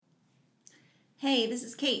Hey, this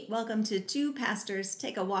is Kate. Welcome to Two Pastors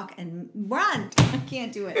Take a Walk and Run. I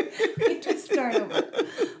can't do it. We have to start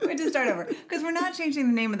over. Because we're not changing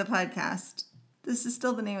the name of the podcast. This is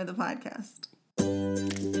still the name of the podcast.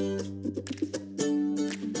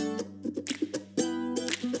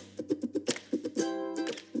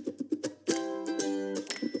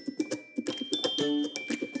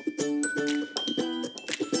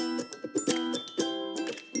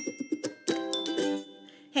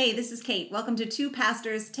 Hey, this is Kate. Welcome to Two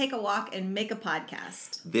Pastors Take a Walk and Make a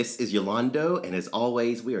Podcast. This is Yolando, and as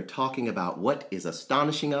always, we are talking about what is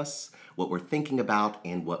astonishing us, what we're thinking about,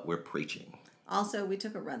 and what we're preaching. Also, we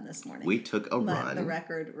took a run this morning. We took a run. Let the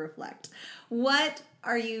record reflect. What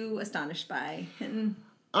are you astonished by?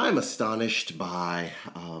 I'm astonished by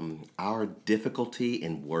our difficulty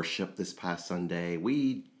in worship this past Sunday.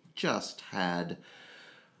 We just had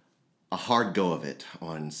a hard go of it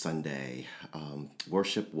on Sunday.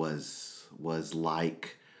 Worship was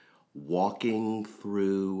like walking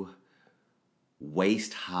through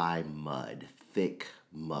waist-high mud, thick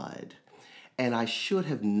mud. And I should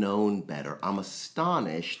have known better. I'm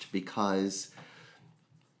astonished because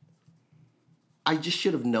I just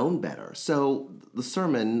should have known better. So the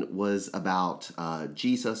sermon was about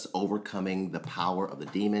Jesus overcoming the power of the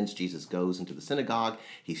demons. Jesus goes into the synagogue.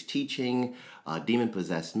 He's teaching. A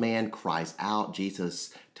demon-possessed man cries out.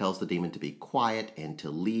 Jesus tells the demon to be quiet and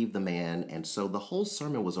to leave the man. And so the whole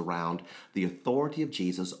sermon was around the authority of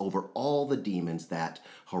Jesus over all the demons that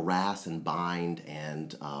harass and bind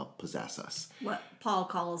and possess us. What Paul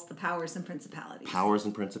calls the powers and principalities. Powers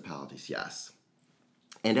and principalities, yes.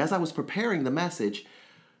 And as I was preparing the message,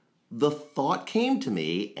 the thought came to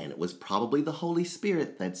me, and it was probably the Holy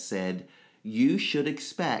Spirit that said, you should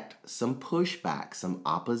expect some pushback, some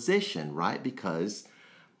opposition, right? Because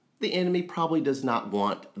the enemy probably does not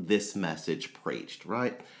want this message preached,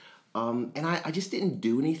 right? And I just didn't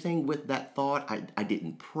do anything with that thought. I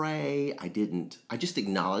didn't pray. I just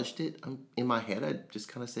acknowledged it in my head. I just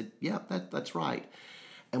kind of said, yeah, that's right.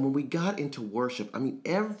 And when we got into worship, I mean,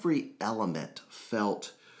 every element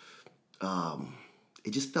felt, it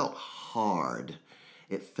just felt hard.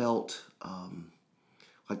 It felt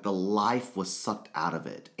like the life was sucked out of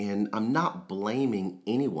it. And I'm not blaming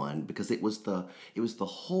anyone because it was the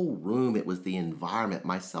whole room. It was the environment,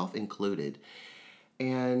 myself included.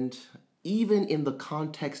 And even in the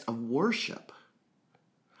context of worship,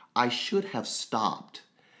 I should have stopped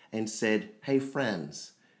and said, hey,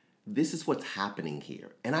 friends, this is what's happening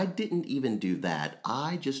here. And I didn't even do that.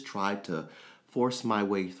 I just tried to force my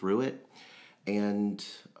way through it. And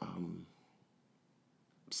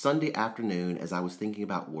Sunday afternoon, as I was thinking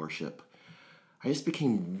about worship, I just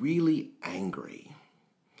became really angry.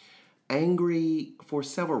 Angry for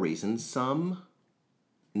several reasons, some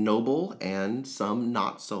noble and some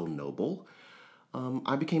not so noble.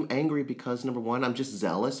 I became angry because, number one, I'm just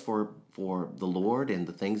zealous for the Lord and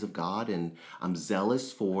the things of God, and I'm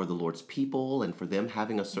zealous for the Lord's people and for them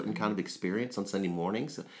having a certain kind of experience on Sunday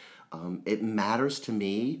mornings. It matters to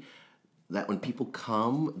me that when people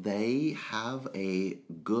come, they have a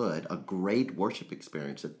great worship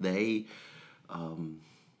experience, that they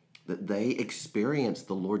experience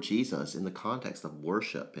the Lord Jesus in the context of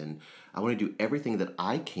worship. And I want to do everything that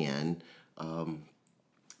I can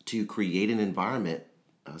to create an environment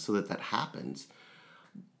so that happens.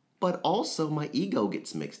 But also my ego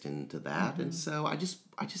gets mixed into that. Mm-hmm. And so I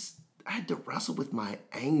had to wrestle with my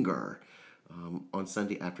anger on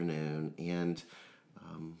Sunday afternoon. And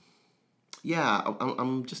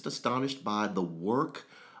I'm just astonished by the work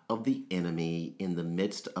of the enemy in the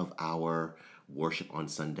midst of our worship on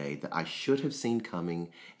Sunday that I should have seen coming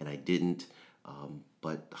and I didn't.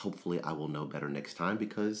 But hopefully I will know better next time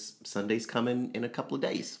because Sunday's coming in a couple of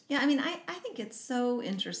days. Yeah, I mean, I think it's so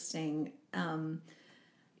interesting.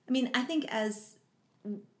 I think as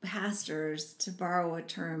pastors, to borrow a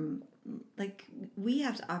term, like we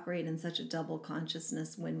have to operate in such a double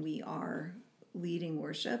consciousness when we are leading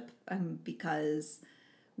worship because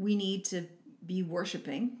we need to be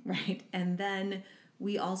worshiping, right? And then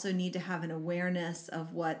we also need to have an awareness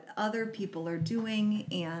of what other people are doing,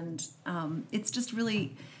 and it's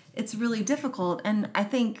really difficult. And I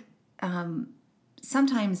think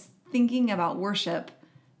sometimes thinking about worship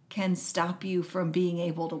can stop you from being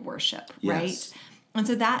able to worship, right? Yes. And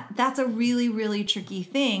so that's a really, really tricky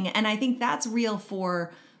thing. And I think that's real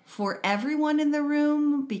for everyone in the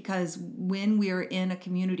room, because when we're in a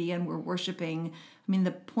community and we're worshiping, I mean,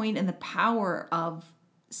 the point and the power of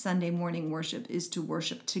Sunday morning worship is to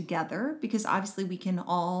worship together, because obviously we can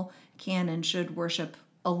and should worship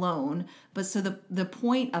alone. But so the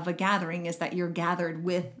point of a gathering is that you're gathered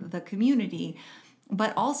with the community.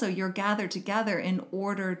 but also you're gathered together in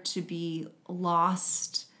order to be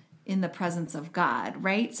lost in the presence of God,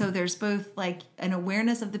 right? So there's both like an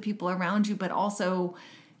awareness of the people around you, but also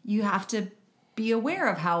you have to be aware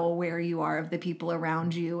of how aware you are of the people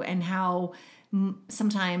around you, and how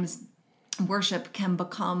sometimes worship can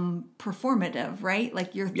become performative, right?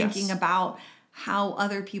 Like you're thinking Yes. about how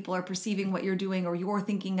other people are perceiving what you're doing, or you're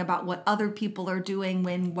thinking about what other people are doing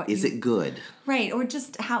when what Is it good? right, or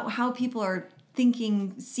just how people are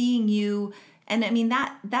thinking, seeing you. And I mean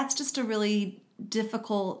that's just a really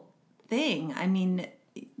difficult thing. I mean,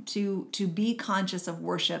 to be conscious of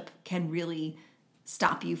worship can really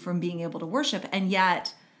stop you from being able to worship. And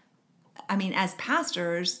yet, I mean, as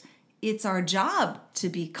pastors, it's our job to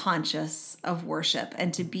be conscious of worship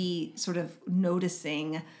and to be sort of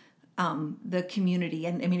noticing the community.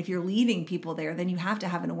 And I mean, if you're leading people there, then you have to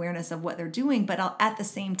have an awareness of what they're doing. But at the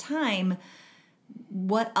same time,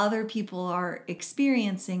 what other people are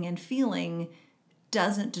experiencing and feeling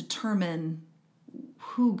doesn't determine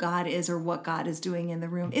who God is or what God is doing in the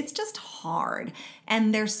room. It's just hard.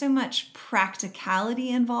 And there's so much practicality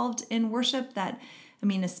involved in worship that, I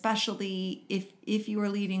mean, especially if you are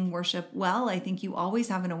leading worship well, I think you always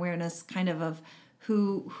have an awareness kind of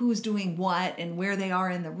who's doing what and where they are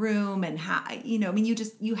in the room, and how, I mean,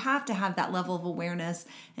 you have to have that level of awareness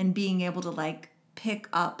and being able to like pick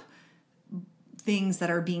up things that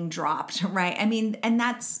are being dropped, right? I mean, and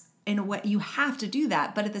that's in a way you have to do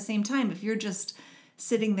that. But at the same time, if you're just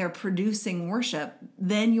sitting there producing worship,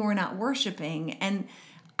 then you're not worshiping. And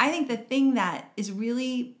I think the thing that is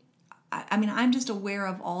really, I mean, I'm just aware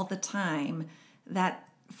of all the time that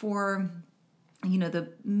for, the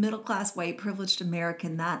middle-class, white, privileged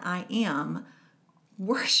American that I am,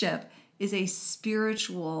 worship is a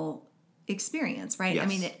spiritual experience, right? Yes. I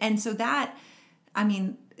mean, and so that, I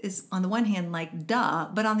mean, is on the one hand like duh,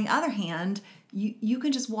 but on the other hand, you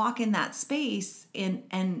can just walk in that space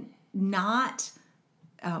and not.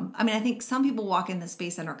 I mean, I think some people walk in the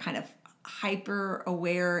space and are kind of hyper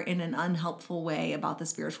aware in an unhelpful way about the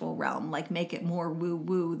spiritual realm, like make it more woo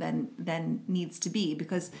woo than needs to be.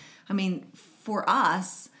 Because I mean, for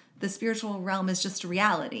us, the spiritual realm is just a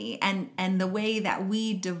reality, and the way that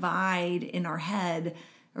we divide in our head,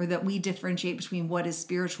 or that we differentiate between what is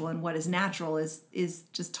spiritual and what is natural, is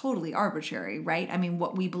just totally arbitrary, right? I mean,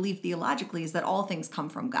 what we believe theologically is that all things come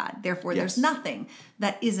from God. Therefore, Yes. there's nothing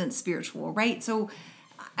that isn't spiritual, right? So,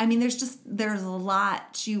 I mean, there's a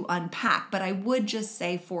lot to unpack, but I would just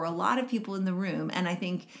say for a lot of people in the room, and I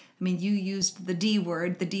think, I mean, you used the D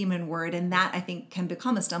word, the demon word, and that I think can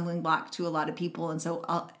become a stumbling block to a lot of people. And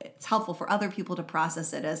so it's helpful for other people to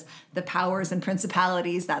process it as the powers and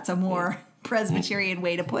principalities. That's a more Presbyterian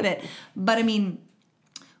way to put it. But I mean,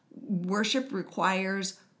 worship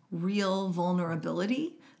requires real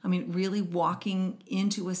vulnerability. I mean, really walking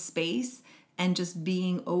into a space and just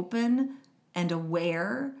being open and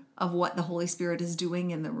aware of what the Holy Spirit is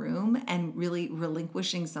doing in the room, and really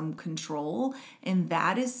relinquishing some control. And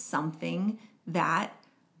that is something that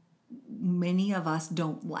many of us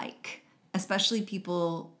don't like, especially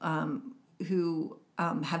people who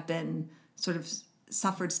have been sort of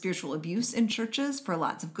suffered spiritual abuse in churches for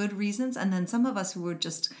lots of good reasons. And then some of us who are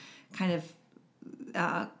just kind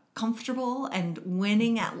of comfortable and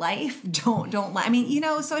winning at life don't like. I mean,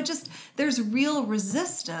 so it just, there's real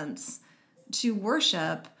resistance to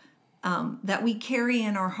worship that we carry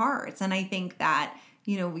in our hearts. And I think that,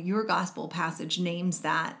 your gospel passage names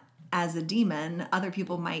that as a demon. Other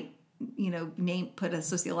people might, put a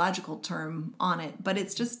sociological term on it, but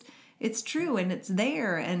it's true, and it's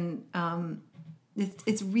there. And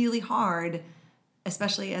it's really hard,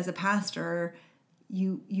 especially as a pastor.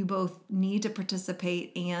 You both need to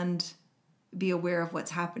participate and be aware of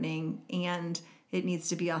what's happening, and it needs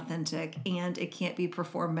to be authentic, and it can't be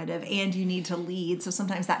performative, and you need to lead. So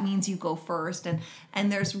sometimes that means you go first,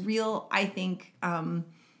 and there's real, I think,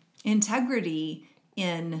 integrity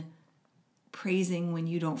in praising when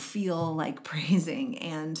you don't feel like praising,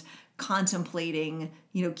 and contemplating,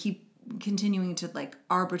 keep continuing to like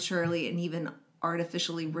arbitrarily and even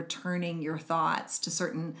artificially returning your thoughts to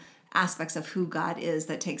certain aspects of who God is.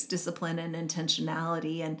 That takes discipline and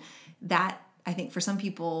intentionality, and that, I think, for some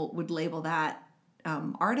people would label that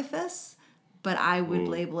artifice, but I would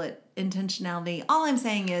label it intentionality. All I'm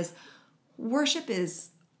saying is worship is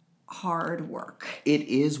hard work. It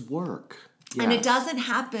is work. Yes. And it doesn't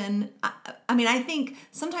happen. I mean, I think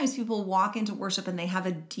sometimes people walk into worship and they have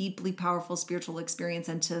a deeply powerful spiritual experience,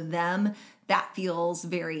 and to them that feels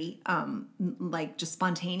very like just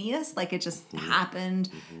spontaneous, like it just happened.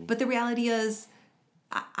 Mm-hmm. But the reality is,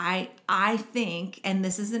 I think, and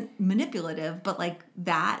this isn't manipulative, but like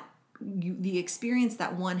that the experience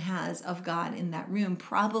that one has of God in that room,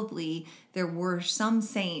 probably there were some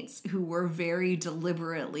saints who were very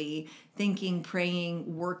deliberately thinking,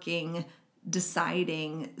 praying, working,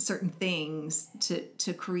 deciding certain things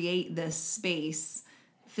to create this space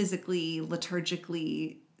physically,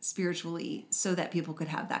 liturgically, spiritually, so that people could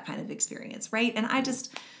have that kind of experience, right? And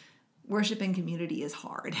worship in community is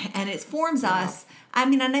hard, and it forms us. I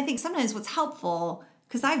mean, and I think sometimes what's helpful,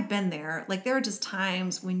 because I've been there, like there are just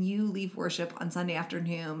times when you leave worship on Sunday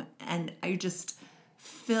afternoon and you're just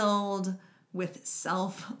filled with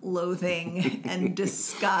self-loathing and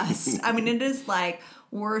disgust. I mean, it is like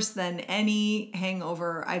worse than any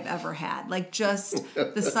hangover I've ever had. Like just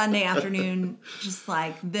the Sunday afternoon, just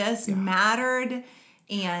like this mattered,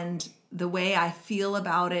 and the way I feel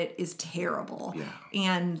about it is terrible. Yeah.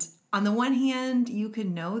 And on the one hand, you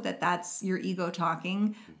can know that that's your ego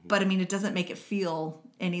talking, but I mean, it doesn't make it feel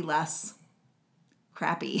any less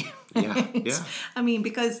crappy. Yeah, yeah. I mean,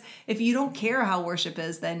 because if you don't care how worship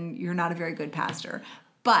is, then you're not a very good pastor.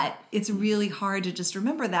 But it's really hard to just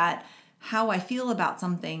remember that how I feel about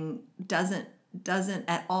something doesn't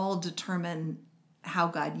at all determine how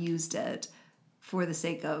God used it for the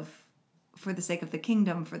sake of the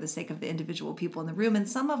kingdom, for the sake of the individual people in the room. And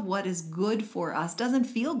some of what is good for us doesn't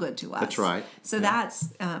feel good to us. That's right. So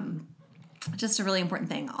that's just a really important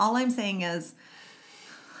thing. All I'm saying is,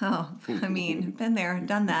 been there,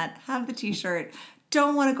 done that, have the t-shirt,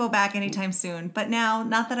 don't want to go back anytime soon. But now,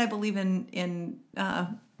 not that I believe in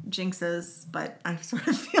jinxes, but I sort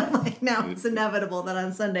of feel like now it's inevitable that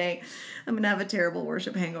on Sunday I'm going to have a terrible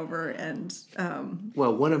worship hangover. And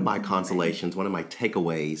well, one of my consolations, one of my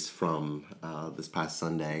takeaways from this past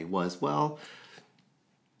Sunday was, well,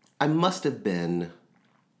 I must have been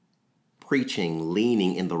preaching,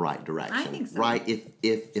 leaning in the right direction. I think so. Right?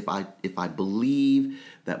 If I believe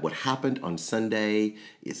that what happened on Sunday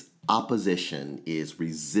is opposition, is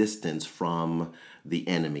resistance from the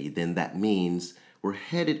enemy, then that means we're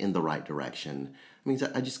headed in the right direction. It means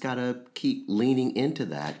I just gotta keep leaning into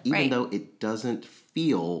that, even though it doesn't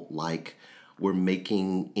feel like we're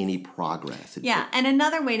making any progress. And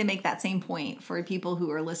another way to make that same point for people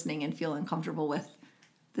who are listening and feel uncomfortable with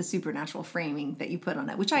the supernatural framing that you put on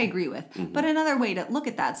it, which I agree with. Mm-hmm. But another way to look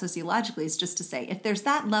at that sociologically is just to say, if there's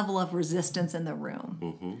that level of resistance in the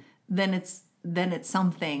room, then it's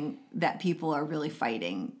something that people are really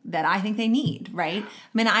fighting that I think they need, right? I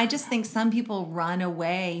mean, I just think some people run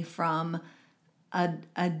away from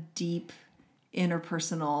a deep,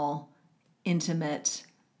 interpersonal, intimate,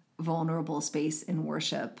 vulnerable space in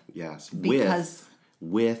worship. Yes, because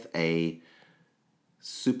with a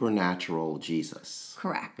supernatural Jesus.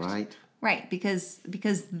 Correct. Right, because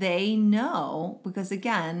they know, because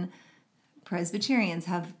again, Presbyterians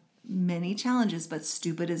have many challenges, but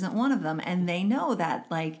stupid isn't one of them. And they know that,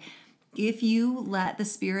 like, if you let the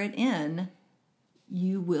Spirit in,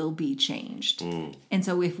 you will be changed. And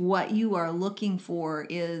so if what you are looking for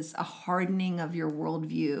is a hardening of your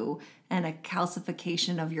worldview and a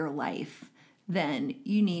calcification of your life, then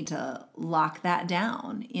you need to lock that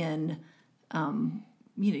down in,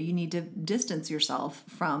 you need to distance yourself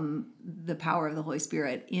from the power of the Holy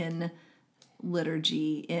Spirit in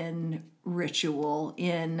liturgy, in ritual,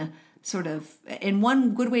 in sort of, and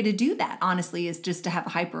one good way to do that, honestly, is just to have a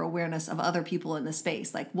hyper awareness of other people in the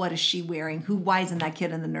space. Like, what is she wearing? Why isn't that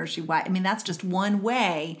kid in the nursery? Why? I mean, that's just one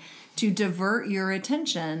way to divert your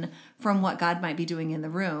attention from what God might be doing in the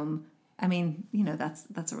room. I mean,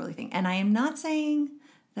 that's a really thing. And I am not saying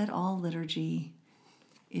that all liturgy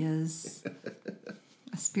is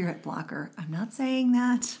a spirit blocker. I'm not saying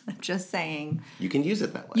that. I'm just saying you can use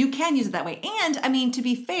it that way. You can use it that way. And I mean, to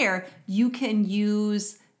be fair, you can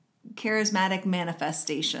use charismatic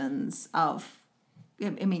manifestations of,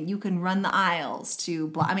 I mean, you can run the aisles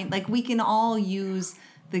to, like we can all use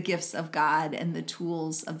the gifts of God and the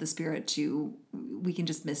tools of the Spirit we can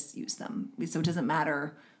just misuse them. So it doesn't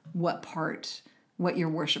matter what your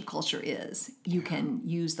worship culture is. You can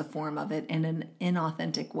use the form of it in an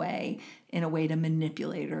inauthentic way, in a way to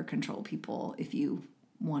manipulate or control people if you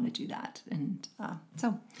want to do that. And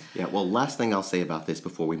Yeah, well, last thing I'll say about this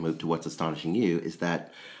before we move to what's astonishing you is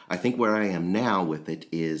that I think where I am now with it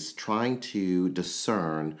is trying to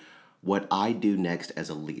discern what I do next as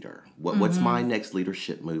a leader. What's my next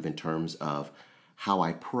leadership move in terms of how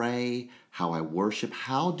I pray, how I worship?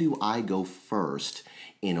 How do I go first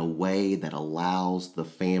in a way that allows the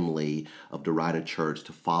family of Derita Church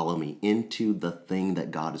to follow me into the thing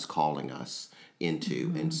that God is calling us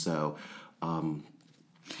into? And so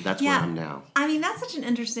that's where I'm now. I mean, that's such an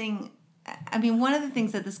interesting, one of the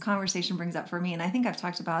things that this conversation brings up for me, and I think I've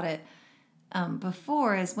talked about it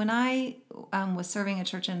before is when I was serving a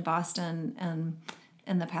church in Boston,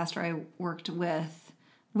 and the pastor I worked with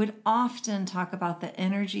would often talk about the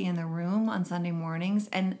energy in the room on Sunday mornings.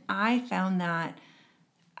 And I found that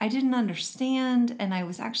I didn't understand, and I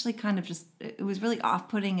was actually kind of it was really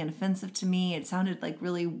off-putting and offensive to me. It sounded like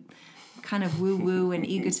really kind of woo-woo and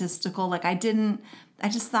egotistical. Like I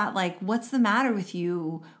just thought, like, what's the matter with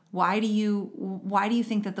you? Why do you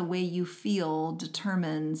think that the way you feel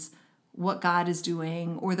determines what God is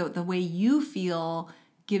doing, or the way you feel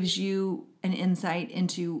gives you an insight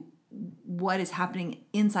into what is happening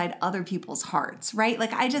inside other people's hearts, right?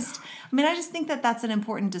 Like I just think that that's an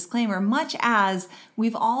important disclaimer, much as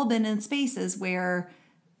we've all been in spaces where,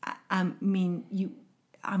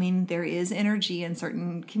 there is energy in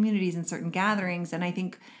certain communities and certain gatherings. And I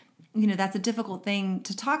think, that's a difficult thing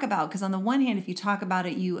to talk about, because on the one hand, if you talk about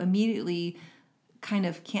it, you immediately kind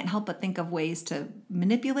of can't help but think of ways to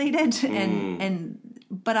manipulate it.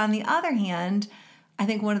 But on the other hand, I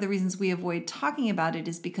think one of the reasons we avoid talking about it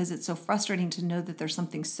is because it's so frustrating to know that there's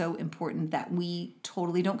something so important that we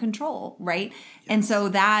totally don't control, right? Yes. And so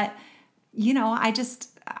that,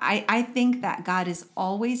 I think that God is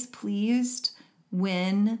always pleased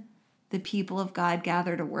when the people of God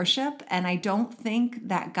gather to worship. And I don't think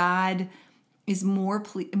that God is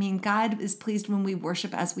God is pleased when we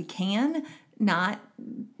worship as we can, not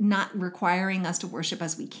requiring us to worship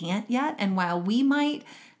as we can't yet. And while we might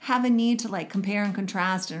have a need to like compare and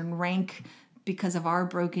contrast and rank because of our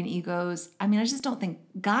broken egos, I just don't think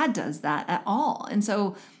God does that at all. And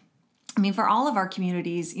so, for all of our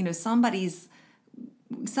communities, somebody's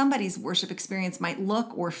worship experience might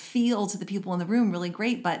look or feel to the people in the room really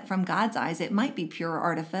great, but from God's eyes, it might be pure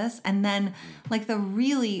artifice. And then like the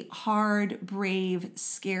really hard, brave,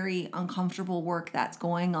 scary, uncomfortable work that's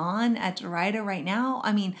going on at Derita right now,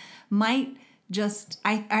 might just,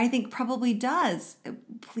 I think probably does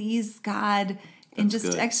please God in just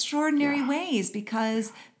good. Extraordinary ways,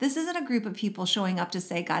 because this isn't a group of people showing up to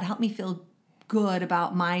say, God, help me feel good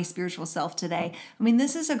about my spiritual self today.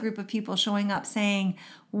 This is a group of people showing up saying,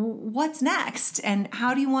 what's next? And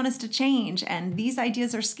how do you want us to change? And these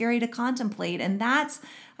ideas are scary to contemplate. And that's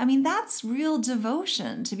real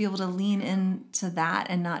devotion, to be able to lean into that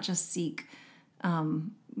and not just seek,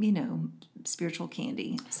 spiritual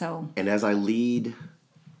candy. And as I lead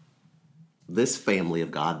this family of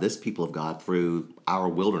God, this people of God through our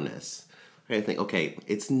wilderness, I think, okay,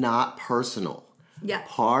 it's not personal. Yeah.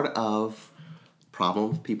 Part of the problem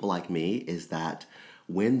with people like me is that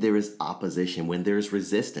when there is opposition, when there's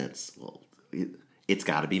resistance, well, it's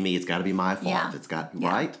got to be me. It's got to be my fault. Yeah. It's got yeah.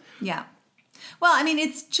 right. Yeah. Well,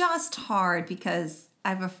 it's just hard because I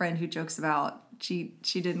have a friend who jokes about she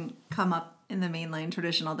didn't come up in the mainline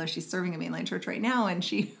tradition, although she's serving a mainline church right now. And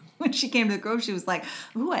when she came to the Grove, she was like,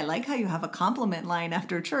 ooh, I like how you have a compliment line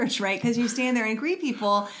after church, right? Because you stand there and greet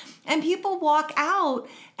people, and people walk out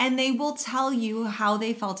and they will tell you how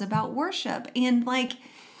they felt about worship. And like,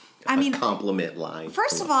 a compliment line.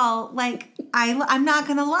 First of all, like, I'm not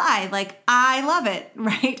going to lie. Like, I love it,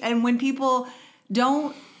 right? And when people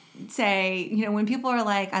don't say, when people are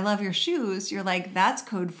like, I love your shoes, you're like, that's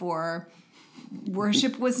code for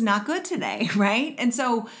worship was not good today, right? And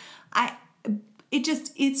so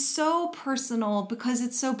it's so personal, because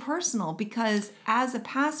as a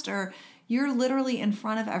pastor, you're literally in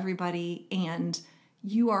front of everybody and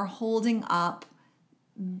you are holding up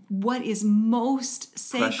what is most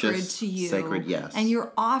sacred Precious, to you. Sacred, yes. And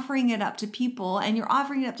you're offering it up to people,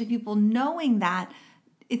 knowing that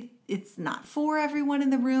it's not for everyone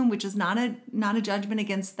in the room, which is not a judgment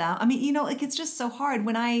against them. It's just so hard.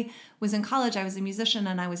 When I was in college, I was a musician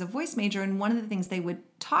and I was a voice major. And one of the things they would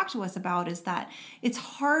talk to us about is that it's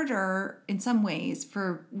harder in some ways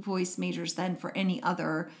for voice majors than for any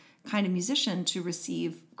other kind of musician to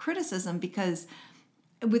receive criticism, because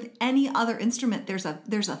with any other instrument, there's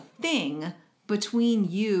a thing between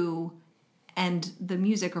you and the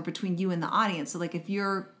music, or between you and the audience. So like if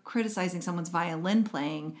you're criticizing someone's violin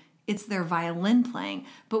playing, it's their violin playing.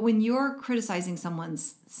 But when you're criticizing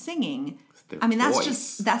someone's singing, that's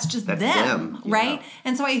just them, right? Yeah.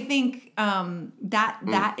 And so I think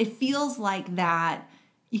that it feels like that.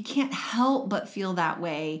 You can't help but feel that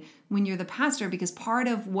way when you're the pastor, because part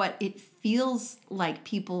of what it feels like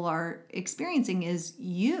people are experiencing is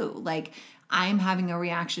you. Like, I'm having a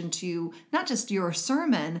reaction to not just your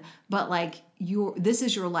sermon, but like this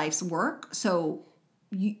is your life's work. So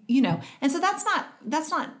and so that's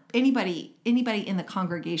not anybody in the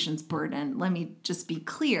congregation's burden. Let me just be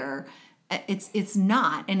clear. It's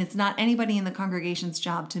not, and it's not anybody in the congregation's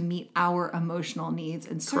job to meet our emotional needs,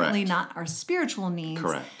 and certainly Correct. not our spiritual needs.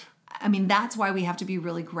 Correct. That's why we have to be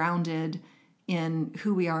really grounded in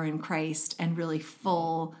who we are in Christ and really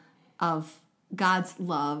full of God's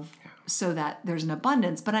love so that there's an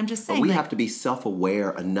abundance. But I'm just saying, But we have to be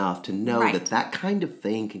self-aware enough to know Right. that that kind of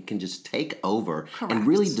thing can just take over Correct. and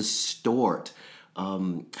really distort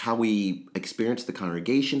how we experience the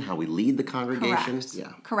congregation, how we lead the congregation. Correct.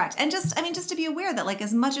 Yeah. Correct. And just to be aware that, like,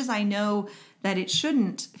 as much as I know that it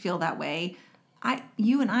shouldn't feel that way,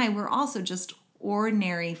 you and I, we're also just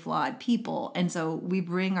ordinary, flawed people. And so we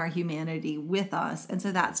bring our humanity with us. And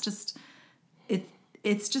so that's just,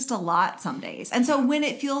 it's just a lot some days. And so when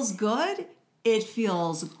it feels good, it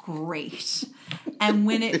feels great. And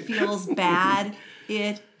when it feels bad,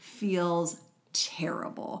 it feels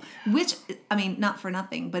terrible, which, I mean, not for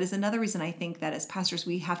nothing, but is another reason I think that as pastors,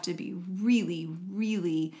 we have to be really,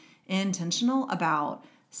 really intentional about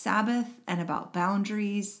Sabbath and about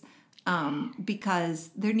boundaries,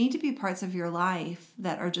 because there need to be parts of your life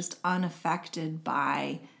that are just unaffected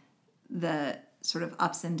by the sort of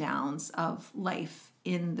ups and downs of life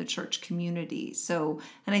in the church community. So,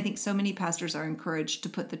 and I think so many pastors are encouraged to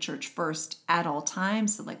put the church first at all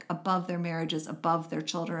times. So, like, above their marriages, above their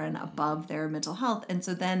children, above their mental health. And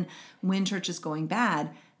so then when church is going bad,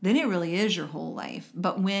 then it really is your whole life.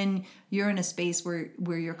 But when you're in a space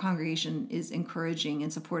where your congregation is encouraging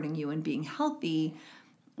and supporting you and being healthy,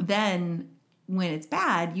 then when it's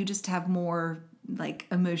bad, you just have more like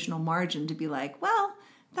emotional margin to be like, well,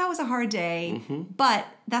 that was a hard day, but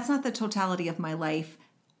that's not the totality of my life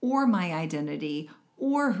or my identity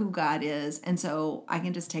or who God is. And so I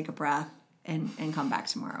can just take a breath and come back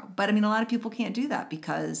tomorrow. But I mean, a lot of people can't do that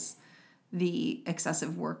because the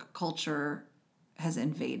excessive work culture has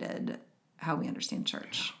invaded how we understand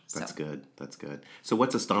church. That's good. That's good. So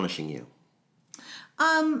what's astonishing you?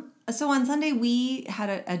 So on Sunday, we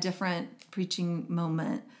had a different preaching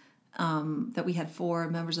moment that we had 4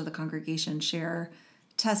 members of the congregation share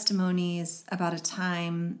testimonies about a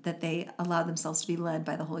time that they allowed themselves to be led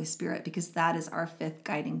by the Holy Spirit, because that is our 5th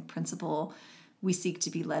guiding principle. We seek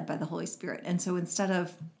to be led by the Holy Spirit. And so instead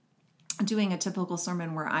of doing a typical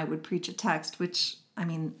sermon where I would preach a text, which, I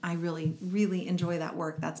mean, I really, really enjoy that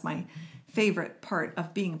work. That's my favorite part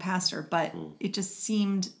of being a pastor, but it just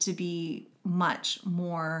seemed to be much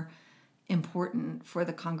more important for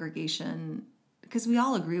the congregation because we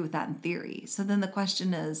all agree with that in theory. So then the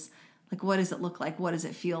question is, like, what does it look like? What does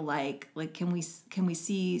it feel like? Like, can we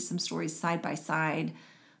see some stories side by side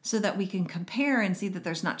so that we can compare and see that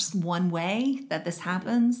there's not just one way that this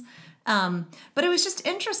happens? But it was just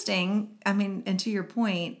interesting. I mean, and to your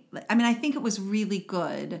point, I mean, I think it was really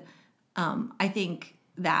good. I think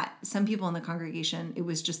that some people in the congregation, it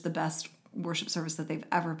was just the best worship service that they've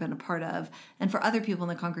ever been a part of. And for other people in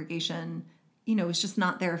the congregation, you know, it's just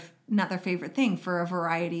not their favorite thing for a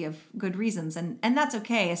variety of good reasons. And that's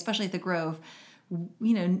okay, especially at the Grove.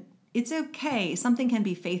 You know, it's okay. Something can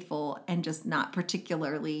be faithful and just not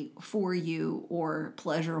particularly for you or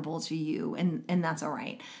pleasurable to you. And that's all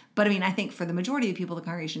right. But I mean, I think for the majority of people in the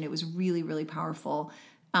congregation, it was really, really powerful.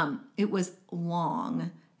 It was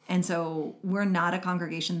long. And so we're not a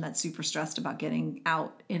congregation that's super stressed about getting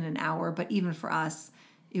out in an hour. But even for us,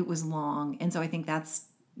 it was long. And so I think that's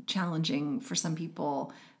challenging for some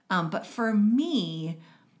people. But for me,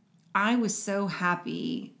 I was so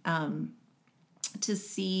happy to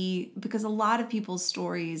see, because a lot of people's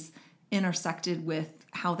stories intersected with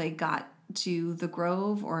how they got to the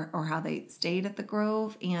Grove or how they stayed at the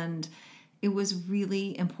Grove. And it was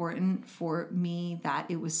really important for me that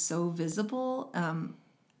it was so visible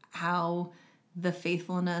how the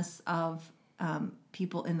faithfulness of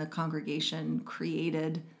people in the congregation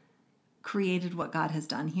created what God has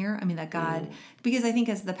done here. I mean, that God, because I think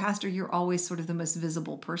as the pastor, you're always sort of the most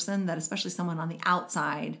visible person, that especially someone on the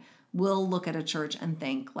outside will look at a church and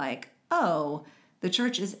think like, oh, the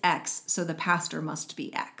church is X, so the pastor must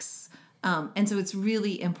be X. And so it's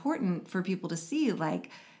really important for people to see,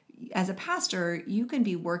 like, as a pastor, you can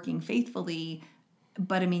be working faithfully,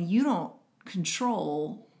 but I mean, you don't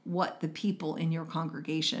control what the people in your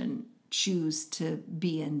congregation choose to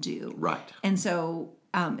be and do. Right. And so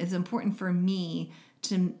it's important for me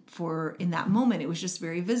for in that moment, it was just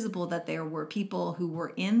very visible that there were people who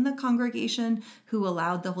were in the congregation who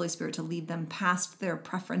allowed the Holy Spirit to lead them past their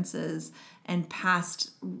preferences and past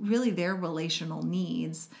really their relational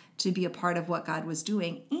needs to be a part of what God was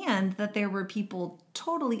doing, and that there were people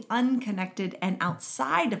totally unconnected and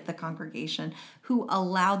outside of the congregation who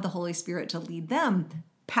allowed the Holy Spirit to lead them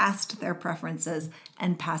past their preferences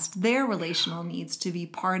and past their relational needs to be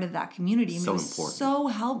part of that community. And So it was important. so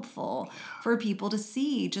helpful for people to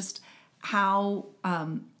see just how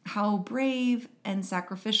brave and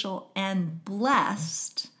sacrificial and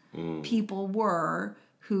blessed people were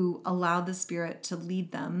who allowed the Spirit to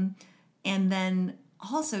lead them. And then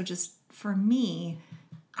also just for me,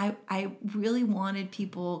 I really wanted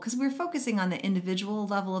people, because we're focusing on the individual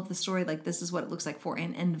level of the story, like this is what it looks like for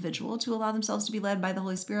an individual to allow themselves to be led by the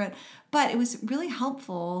Holy Spirit. But it was really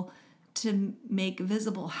helpful to make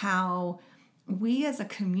visible how we as a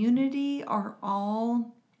community are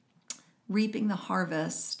all reaping the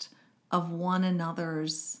harvest of one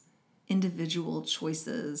another's individual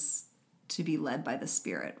choices to be led by the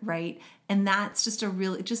Spirit, right? And that's just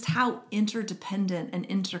just how interdependent and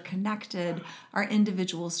interconnected our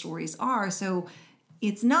individual stories are. So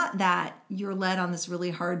it's not that you're led on this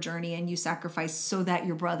really hard journey and you sacrifice so that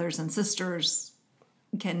your brothers and sisters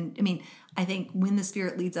can, I think when the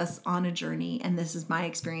Spirit leads us on a journey, and this is my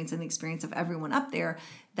experience and the experience of everyone up there,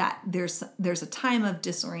 that there's a time of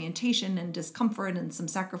disorientation and discomfort and some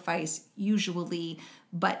sacrifice usually,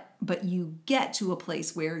 but you get to a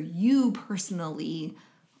place where you personally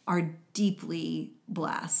are deeply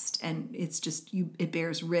blessed, and it's just it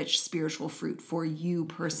bears rich spiritual fruit for you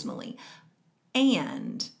personally.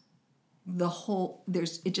 And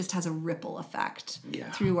it just has a ripple effect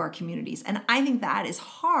through our communities. And I think that is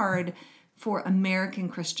hard for American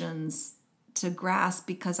Christians to grasp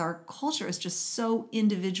because our culture is just so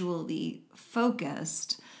individually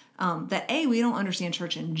focused that we don't understand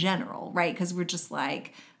church in general, right? Because we're just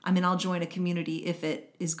like, I'll join a community if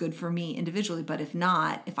it is good for me individually, but if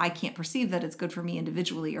not, if I can't perceive that it's good for me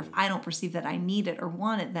individually, or if I don't perceive that I need it or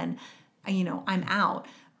want it, then, I'm out.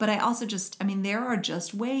 But I also there are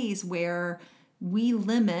just ways where we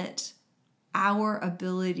limit our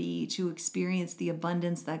ability to experience the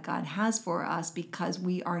abundance that God has for us because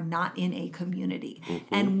we are not in a community.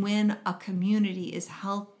 Mm-hmm. And when a community is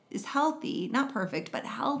healthy, not perfect, but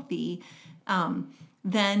healthy,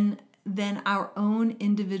 then our own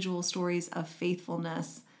individual stories of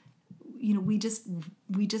faithfulness, we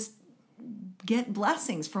just get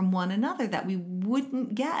blessings from one another that we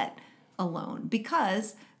wouldn't get alone,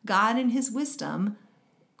 because God in his wisdom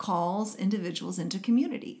calls individuals into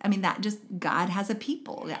community. God has a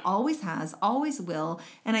people. It always has, always will.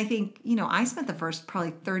 And I think, I spent the first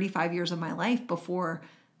probably 35 years of my life before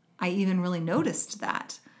I even really noticed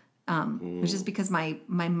that. It was just because my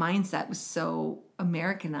mindset was so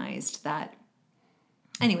Americanized that,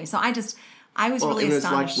 anyway, so I was really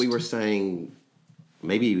astonished. It's like we were saying,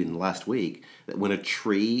 maybe even last week, that when a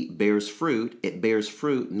tree bears fruit, it bears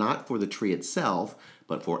fruit not for the tree itself,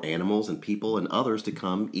 but for animals and people and others to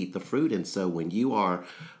come eat the fruit. And so when you are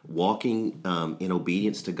walking in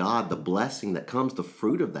obedience to God, the blessing that comes, the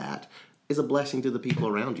fruit of that, is a blessing to the people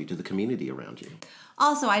around you, to the community around you.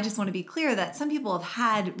 Also, I just want to be clear that some people have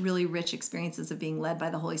had really rich experiences of being led by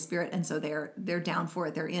the Holy Spirit, and so they're down for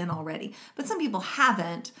it, they're in already. But some people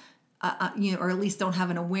haven't, or at least don't have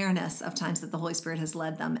an awareness of times that the Holy Spirit has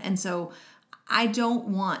led them. And so I don't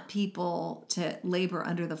want people to labor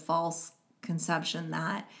under the false conception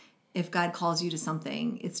that if God calls you to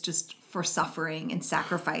something, it's just for suffering and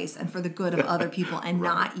sacrifice and for the good of other people and right.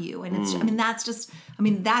 not you. And it's,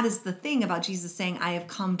 that is the thing about Jesus saying, I have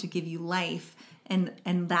come to give you life and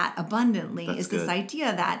that abundantly. That's is good. This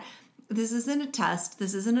idea that this isn't a test,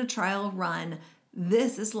 this isn't a trial run,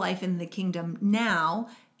 this is life in the kingdom now.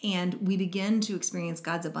 And we begin to experience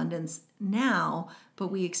God's abundance now, but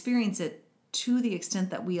we experience it to the extent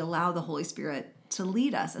that we allow the Holy Spirit to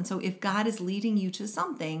lead us. And so if God is leading you to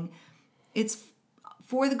something, it's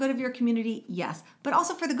for the good of your community, yes, but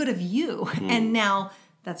also for the good of you. And now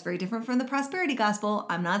that's very different from the prosperity gospel.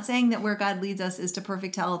 I'm not saying that where God leads us is to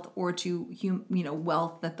perfect health or to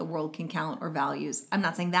wealth that the world can count or values. I'm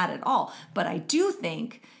not saying that at all. But I do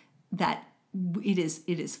think that it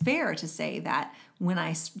is fair to say that when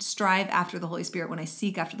I strive after the Holy Spirit, when I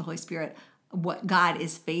seek after the Holy Spirit, what God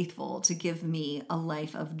is faithful to give me a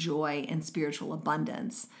life of joy and spiritual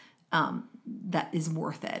abundance that is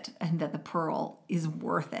worth it, and that the pearl is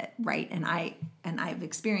worth it, right? And I've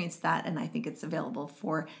experienced that, and I think it's available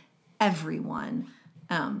for everyone.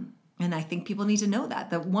 And I think people need to know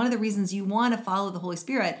that one of the reasons you want to follow the Holy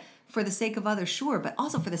Spirit for the sake of others, sure, but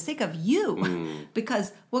also for the sake of you,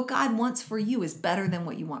 because what God wants for you is better than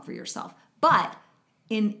what you want for yourself. But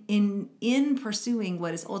in pursuing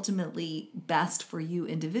what is ultimately best for you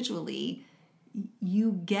individually,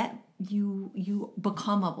 you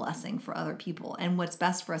become a blessing for other people. And what's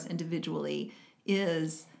best for us individually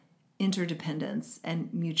is interdependence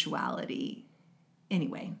and mutuality.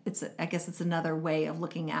 Anyway, I guess it's another way of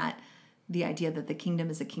looking at the idea that the kingdom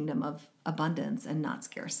is a kingdom of abundance and not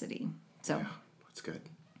scarcity. So yeah, that's good.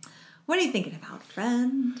 What are you thinking about,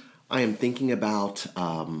 friend? I am thinking about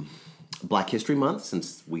Black History Month,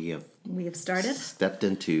 since we have started, stepped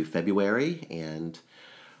into February, and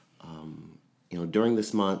During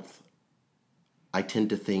this month, I tend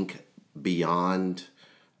to think beyond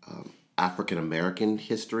African American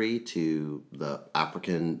history to the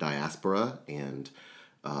African diaspora, and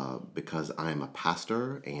because I'm a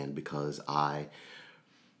pastor and because I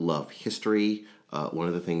love history, one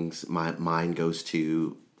of the things my mind goes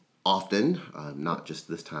to often, not just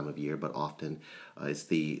this time of year, but often, is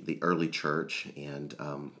the early church. And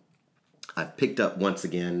I've picked up once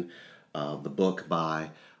again the book by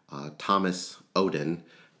Thomas Oden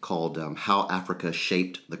called How Africa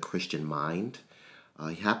Shaped the Christian Mind.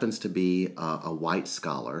 He happens to be a white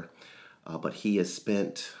scholar, but he has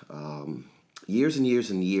spent years and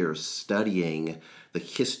years and years studying the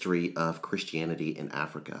history of Christianity in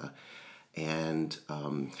Africa. And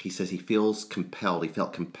he says he felt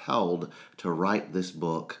compelled to write this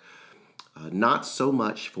book, not so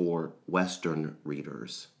much for Western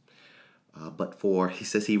readers, but he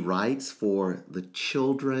says he writes for the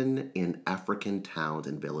children in African towns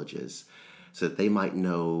and villages so that they might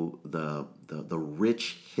know the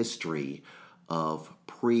rich history of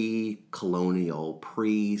pre-colonial,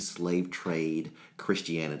 pre-slave trade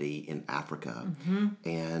Christianity in Africa. Mm-hmm.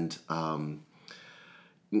 And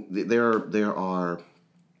there are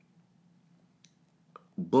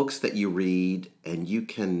books that you read and you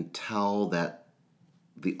can tell that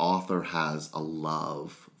the author has a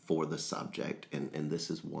love for the subject, and this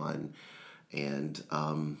is one. And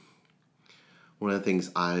one of the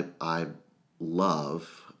things I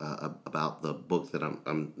love about the book, that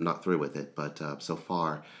I'm not through with it, but so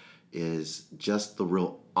far, is just the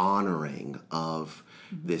real honoring of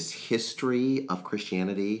this history of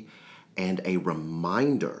Christianity, and a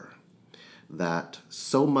reminder that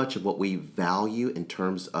so much of what we value in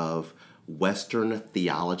terms of Western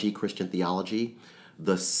theology, Christian theology,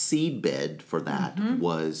 the seedbed for that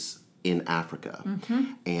was in Africa.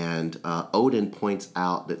 And Oden points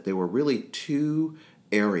out that there were really two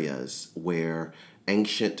areas where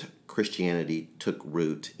ancient Christianity took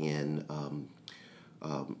root in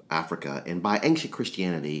Africa. And by ancient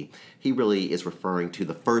Christianity, he really is referring to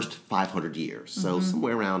the first 500 years. So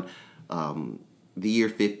somewhere around the year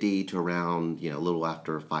 50 to around, a little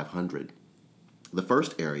after 500. The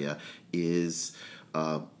first area is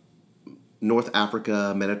North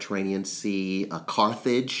Africa, Mediterranean Sea,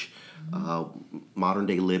 Carthage,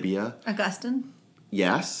 modern-day Libya. Augustine?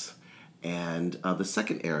 Yes. And the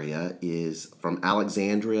second area is from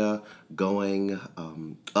Alexandria going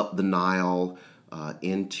up the Nile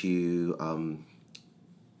into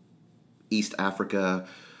East Africa,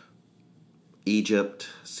 Egypt,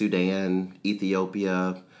 Sudan,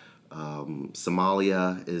 Ethiopia,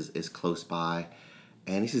 Somalia is close by.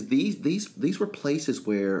 And he says these were places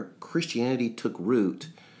where Christianity took root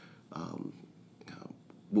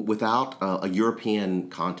without a European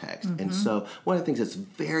context. And so one of the things that's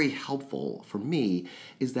very helpful for me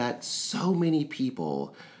is that so many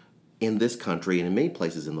people in this country and in many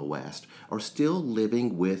places in the West are still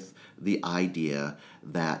living with the idea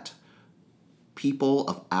that people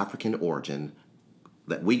of African origin,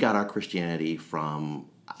 that we got our Christianity from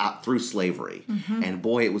through slavery. And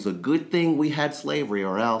boy, it was a good thing we had slavery,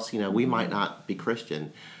 or else, we might not be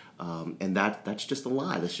Christian. And that's just a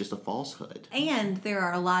lie. That's just a falsehood. And there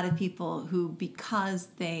are a lot of people who, because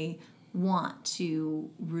they want to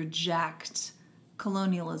reject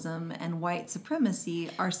colonialism and white supremacy,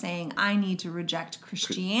 are saying, I need to reject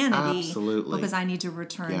Christianity. Absolutely. Because I need to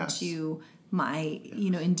return to my,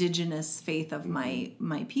 indigenous faith of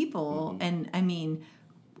my people. And I mean,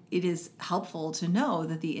 it is helpful to know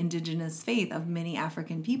that the indigenous faith of many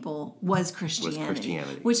African people was Christianity.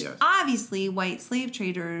 Which obviously white slave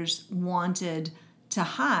traders wanted to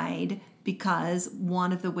hide, because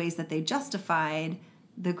one of the ways that they justified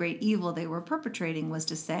the great evil they were perpetrating was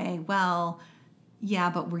to say, well, yeah,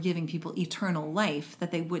 but we're giving people eternal life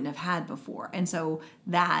that they wouldn't have had before. And so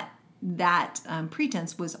that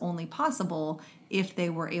pretense was only possible if they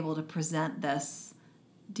were able to present this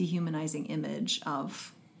dehumanizing image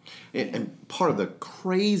of... And part of the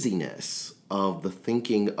craziness of the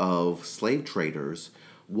thinking of slave traders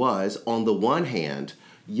was, on the one hand,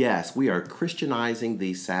 yes, we are Christianizing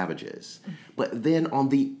these savages. But then on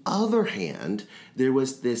the other hand, there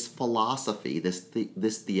was this philosophy,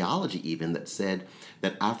 this theology even, that said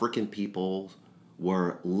that African people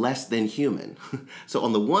were less than human. So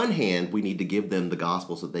on the one hand, we need to give them the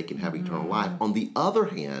gospel so they can have eternal life. On the other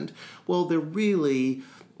hand, well, they're really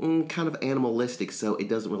kind of animalistic, so it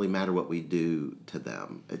doesn't really matter what we do to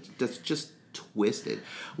them. That's just twisted.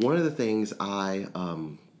 One of the things I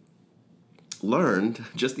learned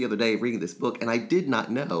just the other day reading this book, and I did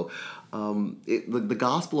not know. The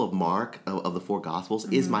Gospel of Mark, of the four Gospels,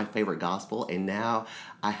 is my favorite Gospel, and now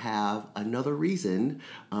I have another reason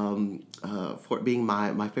for it being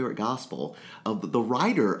my favorite Gospel. The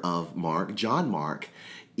writer of Mark, John Mark,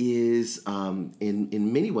 is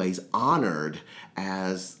in many ways honored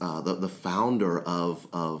as the founder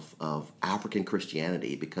of African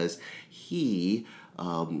Christianity, because he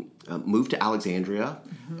moved to Alexandria,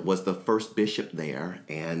 was the first bishop there,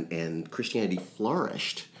 and Christianity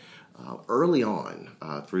flourished early on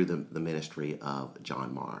through the ministry of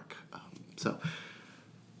John Mark. So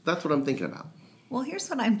that's what I'm thinking about. Well, here's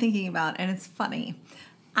what I'm thinking about, and it's funny.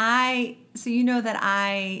 So you know that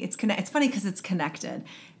it's funny because it's connected.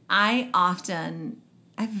 I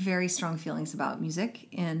have very strong feelings about music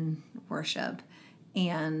in worship,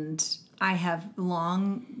 and I have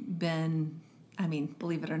long been,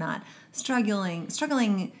 believe it or not,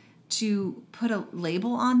 struggling to put a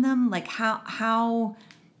label on them. Like how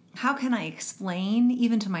can I explain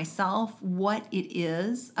even to myself what it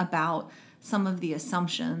is about some of the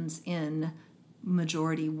assumptions in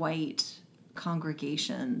majority white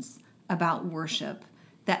congregations about worship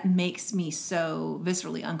that makes me so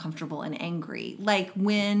viscerally uncomfortable and angry? Like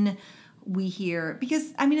when we hear,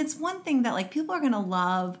 because it's one thing that like people are going to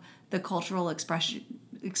love the cultural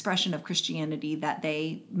expression of Christianity that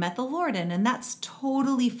they met the Lord in, and that's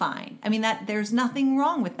totally fine. That there's nothing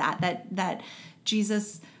wrong with that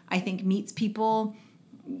Jesus, I think, meets people,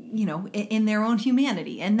 in their own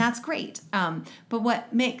humanity, and that's great. But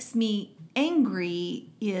what makes me angry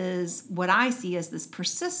is what I see as this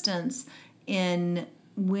persistence in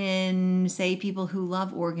when, say, people who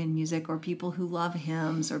love organ music or people who love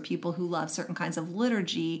hymns or people who love certain kinds of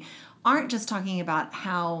liturgy aren't just talking about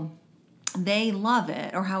how they love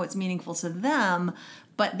it or how it's meaningful to them,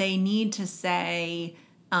 but they need to say,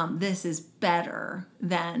 this is better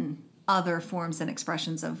than other forms and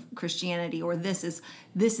expressions of Christianity, or this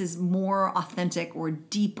is more authentic or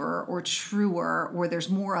deeper or truer, or there's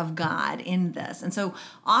more of God in this. And so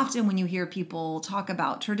often when you hear people talk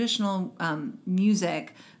about traditional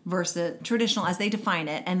music versus traditional as they define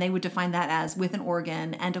it, and they would define that as with an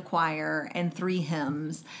organ and a choir and 3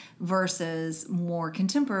 hymns, versus more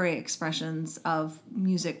contemporary expressions of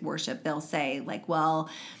music worship, they'll say like, well,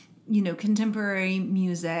 contemporary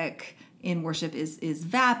music in worship is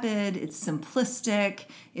vapid, it's simplistic,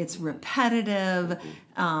 it's repetitive,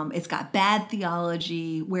 it's got bad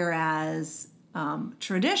theology, whereas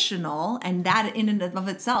traditional, and that in and of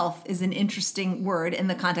itself is an interesting word in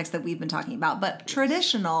the context that we've been talking about, but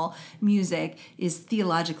traditional music is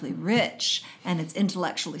theologically rich and it's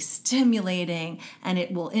intellectually stimulating, and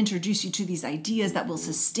it will introduce you to these ideas that will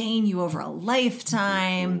sustain you over a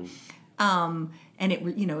lifetime. And it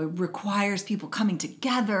requires people coming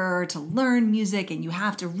together to learn music, and you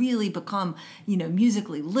have to really become,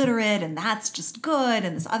 musically literate, and that's just good,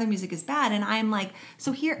 and this other music is bad. And I'm like,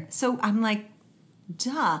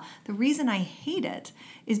 duh. The reason I hate it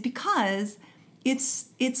is because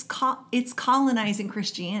it's colonizing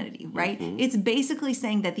Christianity, right? Mm-hmm. It's basically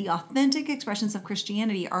saying that the authentic expressions of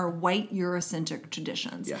Christianity are white Eurocentric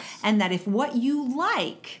traditions, yes. And that if what you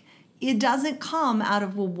like, it doesn't come out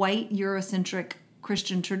of a white Eurocentric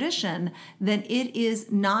Christian tradition, then it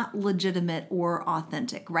is not legitimate or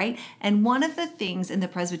authentic, right? And one of the things in the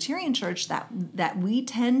Presbyterian Church that we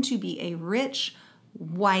tend to be a rich,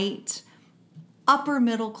 white, upper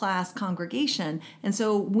middle class congregation. And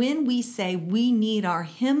so when we say we need our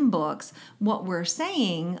hymn books, what we're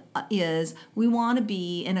saying is we want to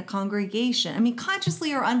be in a congregation,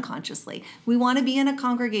 consciously or unconsciously, we want to be in a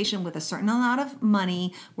congregation with a certain amount of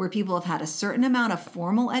money, where people have had a certain amount of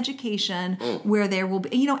formal education, where there will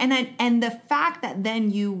be, and the fact that then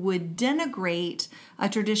you would denigrate a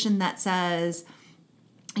tradition that says,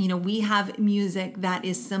 we have music that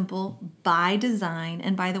is simple by design.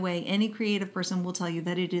 And by the way, any creative person will tell you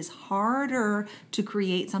that it is harder to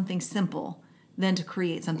create something simple than to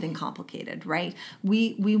create something complicated, right?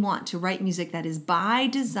 We want to write music that is by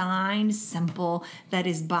design simple, that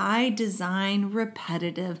is by design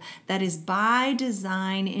repetitive, that is by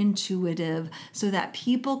design intuitive, so that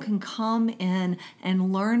people can come in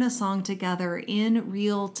and learn a song together in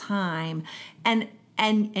real time.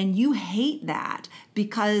 And you hate that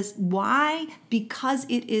because why? Because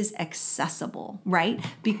it is accessible, right?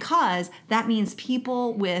 Because that means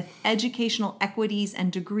people with educational equities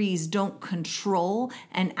and degrees don't control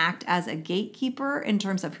and act as a gatekeeper in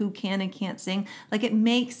terms of who can and can't sing. Like, it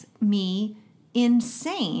makes me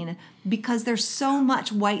insane because there's so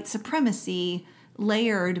much white supremacy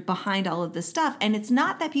layered behind all of this stuff. And it's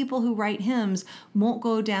not that people who write hymns won't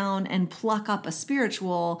go down and pluck up a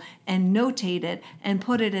spiritual and notate it and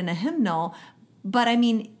put it in a hymnal. But I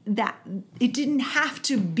mean, that it didn't have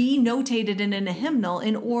to be notated in a hymnal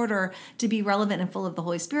in order to be relevant and full of the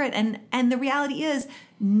Holy Spirit. And the reality is,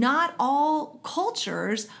 not all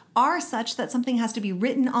cultures are such that something has to be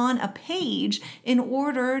written on a page in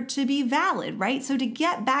order to be valid, right? So to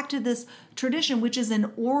get back to this tradition, which is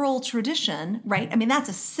an oral tradition, right? I mean, that's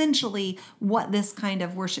essentially what this kind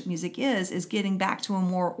of worship music is getting back to a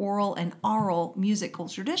more oral and oral musical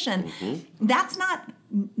tradition. Mm-hmm.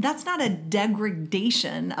 That's not a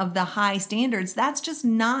degradation of the high standards. That's just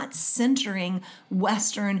not centering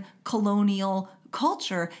Western colonial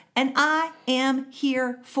culture. And I am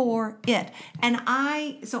here for it.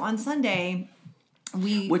 So on Sunday,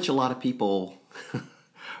 which a lot of people,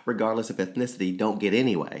 regardless of ethnicity, don't get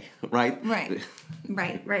anyway, right? Right.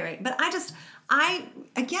 But I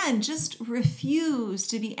again, just refuse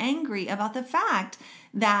to be angry about the fact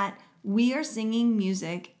that we are singing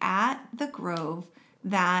music at the Grove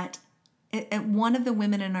that one of the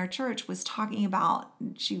women in our church was talking about.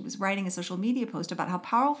 She was writing a social media post about how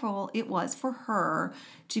powerful it was for her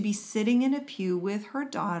to be sitting in a pew with her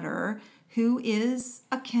daughter, who is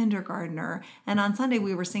a kindergartner. And on Sunday,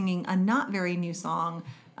 we were singing a not very new song.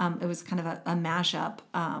 It was kind of a mashup,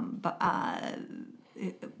 but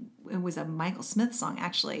it was a Michael Smith song,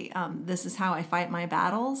 actually. This is how I fight my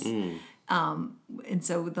battles. And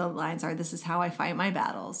so the lines are, this is how I fight my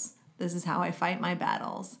battles. This is how I fight my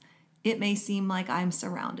battles. It may seem like I'm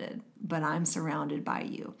surrounded, but I'm surrounded by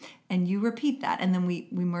you. And you repeat that. And then we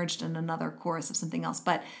merged in another chorus of something else.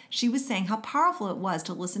 But she was saying how powerful it was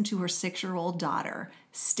to listen to her 6-year-old daughter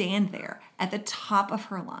stand there at the top of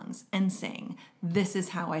her lungs and sing, this is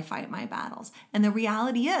how I fight my battles. And the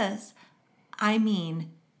reality is, I mean,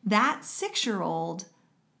 that 6-year-old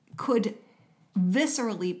could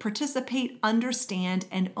viscerally participate, understand,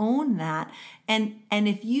 and own that. And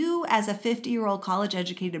if you, as a 50-year-old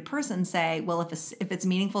college-educated person, say, well, if it's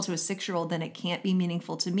meaningful to a 6-year-old, then it can't be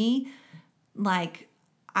meaningful to me, like,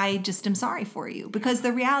 I just am sorry for you. Because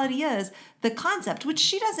the reality is, the concept, which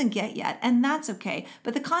she doesn't get yet, and that's okay,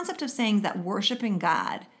 but the concept of saying that worshiping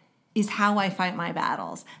God is how I fight my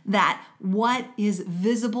battles, that what is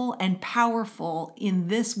visible and powerful in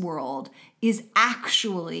this world is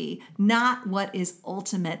actually not what is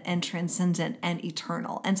ultimate and transcendent and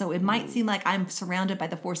eternal. And so it might seem like I'm surrounded by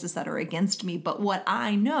the forces that are against me, but what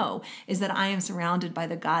I know is that I am surrounded by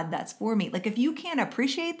the God that's for me. Like, if you can't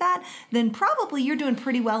appreciate that, then probably you're doing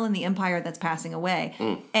pretty well in the empire that's passing away,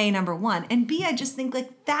 A, number one. And B, I just think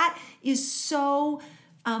like that is so...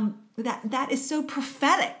 that is so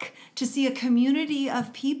prophetic to see a community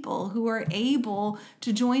of people who are able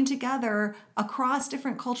to join together across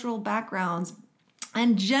different cultural backgrounds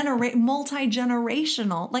and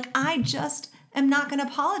multi-generational. Like, I just am not going to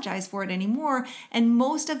apologize for it anymore. And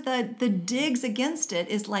most of the digs against it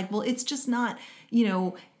is like, well, it's just not,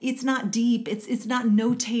 it's not deep. It's not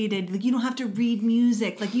notated. Like, you don't have to read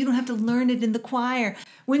music. Like, you don't have to learn it in the choir.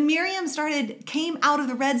 When Miriam came out of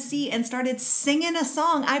the Red Sea and started singing a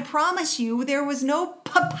song, I promise you, there was no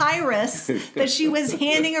papyrus that she was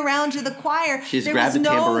handing around to the choir. There was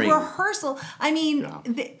no rehearsal. I mean,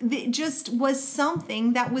 it just was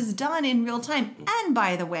something that was done in real time. And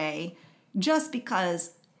by the way, just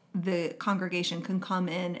because the congregation can come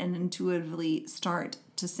in and intuitively start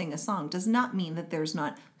to sing a song does not mean that there's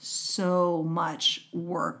not so much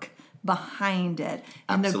work behind it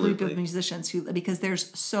and the group of musicians because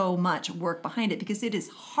there's so much work behind it, because it is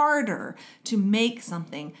harder to make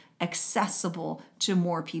something accessible to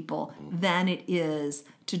more people than it is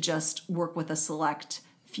to just work with a select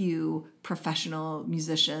few professional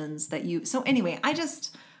musicians so anyway,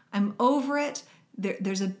 I'm over it.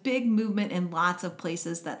 There's a big movement in lots of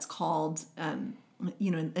places that's called, and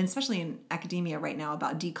especially in academia right now,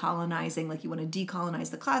 about decolonizing. Like, you want to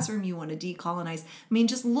decolonize the classroom, you want to decolonize. I mean,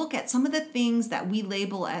 just look at some of the things that we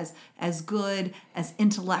label as good, as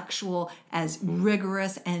intellectual, as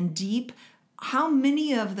rigorous and deep. How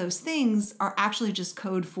many of those things are actually just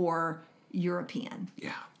code for European?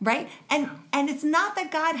 Yeah. Right? And it's not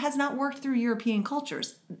that God has not worked through European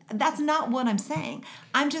cultures. That's not what I'm saying.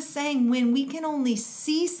 I'm just saying, when we can only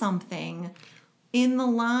see something in the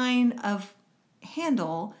line of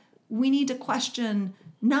Handel, we need to question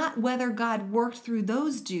not whether God worked through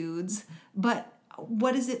those dudes, but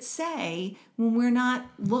what does it say when we're not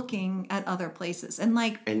looking at other places? And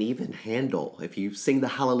even Handel, if you sing the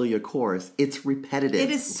Hallelujah chorus, it's repetitive. It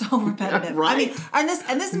is so repetitive. Right? I mean,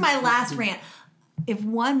 and this is my last rant. If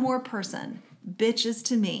one more person bitches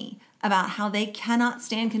to me about how they cannot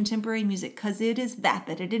stand contemporary music because it is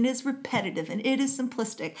vapid and it is repetitive and it is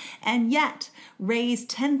simplistic, and yet raise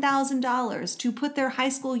 $10,000 to put their high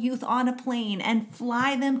school youth on a plane and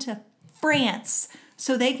fly them to France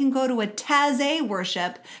so they can go to a Taizé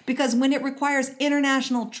worship, because when it requires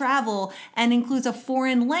international travel and includes a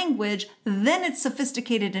foreign language, then it's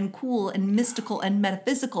sophisticated and cool and mystical and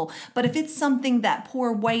metaphysical. But if it's something that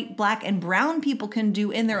poor white, black, and brown people can do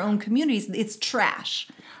in their own communities, it's trash.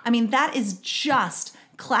 I mean, that is just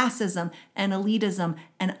classism and elitism,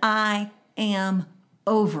 and I am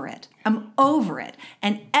over it. I'm over it.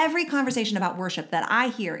 And every conversation about worship that I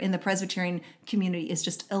hear in the Presbyterian community is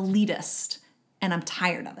just elitist, and I'm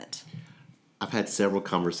tired of it. I've had several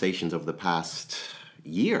conversations over the past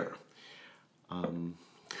year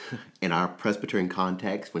in our Presbyterian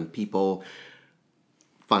context when people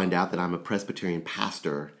find out that I'm a Presbyterian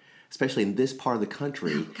pastor, especially in this part of the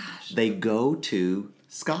country, they go to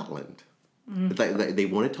Scotland. They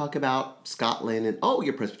want to talk about Scotland and, oh,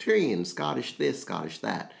 you're Presbyterian, Scottish this, Scottish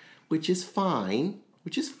that, which is fine.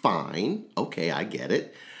 Okay, I get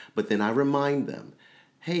it. But then I remind them,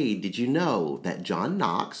 hey, did you know that John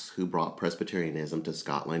Knox, who brought Presbyterianism to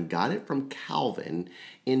Scotland, got it from Calvin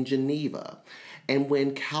in Geneva? And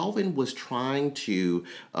when Calvin was trying to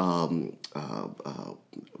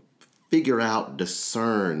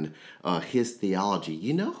discern his theology,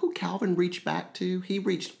 you know who Calvin reached back to? He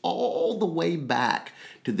reached all the way back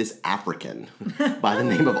to this African by the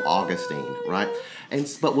name of Augustine, right?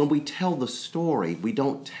 But when we tell the story, we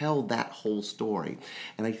don't tell that whole story.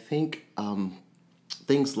 And I think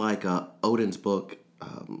things like Odin's book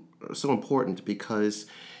are so important because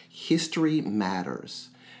history matters.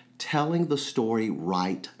 Telling the story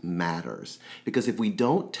right matters. Because if we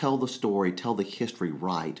don't tell the history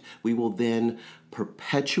right, we will then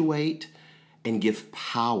perpetuate and give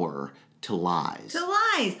power to lies.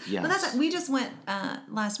 Yes. Well, we just went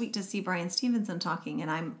last week to see Brian Stevenson talking,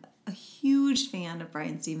 and I'm a huge fan of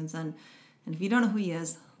Brian Stevenson. And if you don't know who he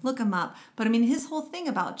is, look him up. But I mean, his whole thing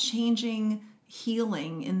about changing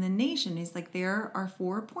healing in the nation is like, there are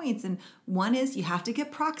 4 points, and one is you have to get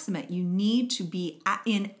proximate. You need to be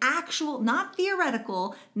in actual, not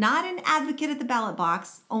theoretical, not an advocate at the ballot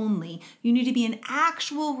box only. You need to be in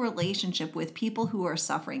actual relationship with people who are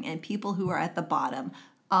suffering and people who are at the bottom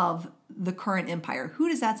of the current empire. Who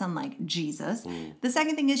does that sound like? Jesus. The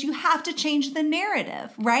second thing is you have to change the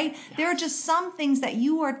narrative, right? Yes. There are just some things that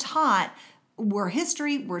you are taught were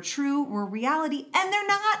history, were true, were reality, and they're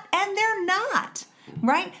not,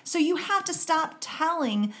 right? So you have to stop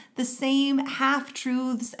telling the same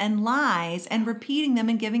half-truths and lies and repeating them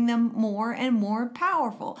and giving them more and more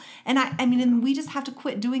powerful. And and we just have to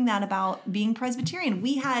quit doing that about being Presbyterian.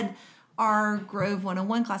 We had our Grove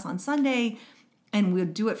 101 class on Sunday, and we'll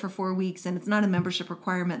do it for 4 weeks, and it's not a membership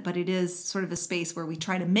requirement, but it is sort of a space where we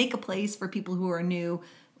try to make a place for people who are new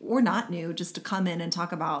or not new, just to come in and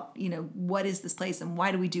talk about, what is this place and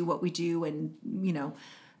why do we do what we do? And,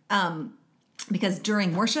 because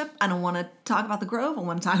during worship, I don't want to talk about the Grove. I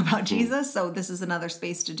want to talk about Jesus. So this is another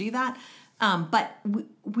space to do that. But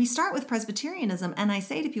we start with Presbyterianism. And I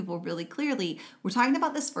say to people really clearly, we're talking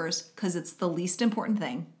about this first because it's the least important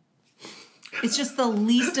thing. It's just the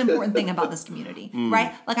least important thing about this community,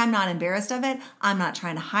 right? Like, I'm not embarrassed of it. I'm not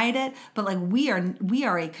trying to hide it. But like, we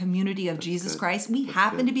are a community of Jesus Christ. We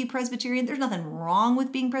happen to be Presbyterian. There's nothing wrong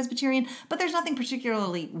with being Presbyterian, but there's nothing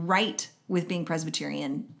particularly right with being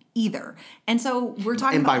Presbyterian either. And so we're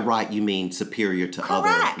talking about... And by right, you mean superior to other...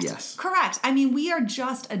 Yes. Correct. I mean, we are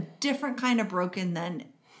just a different kind of broken than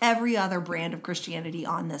every other brand of Christianity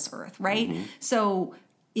on this earth, right? So...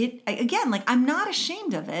 I'm not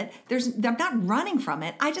ashamed of it. I'm not running from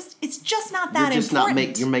it. It's just not that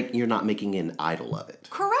important. You're not making an idol of it.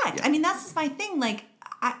 Correct. Yeah. I mean, that's just my thing. Like,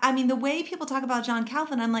 I mean, the way people talk about John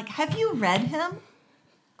Calvin, I'm like, have you read him?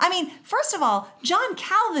 I mean, first of all, John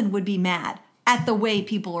Calvin would be mad at the way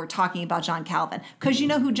people are talking about John Calvin. Because you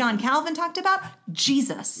know who John Calvin talked about?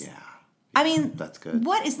 Jesus. Yeah. I mean, that's good.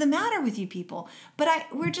 What is the matter with you people? But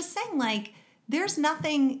we're just saying, like, there's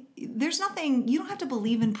nothing, you don't have to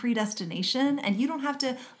believe in predestination, and you don't have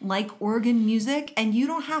to like organ music, and you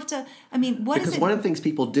don't have to, Because one of the things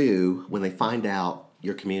people do when they find out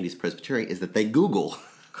your community's Presbyterian is that they Google.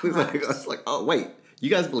 It's like, oh, wait, you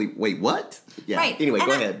guys believe, wait, what? Yeah. Right. Anyway,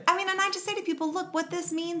 go ahead. And I just say to people, look, what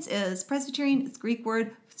this means is Presbyterian, it's a Greek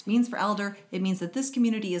word, It means for elder, it means that this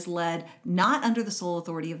community is led not under the sole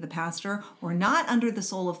authority of the pastor or not under the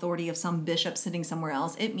sole authority of some bishop sitting somewhere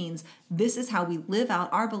else. It means this is how we live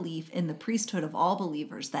out our belief in the priesthood of all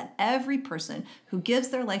believers, that every person who gives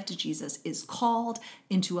their life to Jesus is called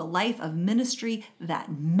into a life of ministry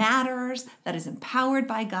that matters, that is empowered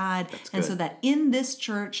by God. And so that in this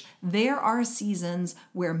church, there are seasons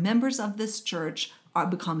where members of this church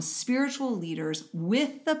become spiritual leaders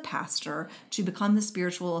with the pastor to become the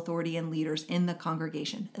spiritual authority and leaders in the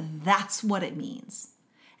congregation. That's what it means.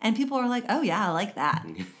 And people are like, oh yeah, I like that.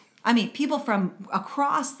 I mean, people from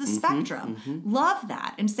across the spectrum love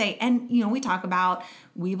that and say, and we talk about,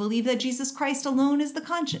 we believe that Jesus Christ alone is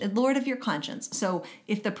the Lord of your conscience. So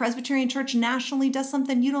if the Presbyterian Church nationally does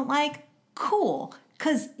something you don't like, cool.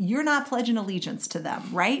 Because you're not pledging allegiance to them,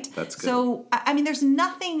 right? That's good. So, I mean, there's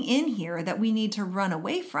nothing in here that we need to run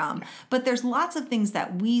away from, but there's lots of things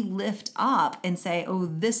that we lift up and say, oh,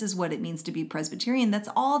 this is what it means to be Presbyterian. That's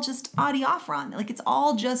all just adiaphron. Like, it's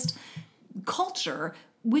all just culture,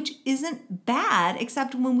 which isn't bad,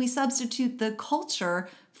 except when we substitute the culture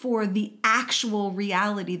for the actual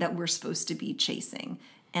reality that we're supposed to be chasing.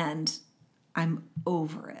 And I'm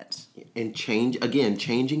over it. And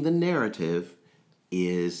changing the narrative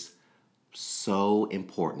is so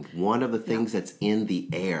important. One of the things that's in the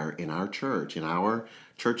air in our church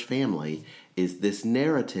family, is this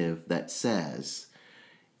narrative that says,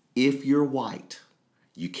 if you're white,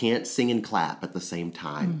 you can't sing and clap at the same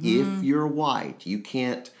time. If you're white, you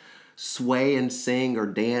can't sway and sing or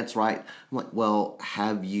dance right. I'm like, well,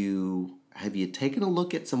 have you taken a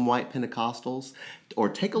look at some white Pentecostals? Or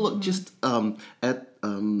take a look just at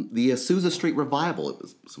the Azusa Street Revival. It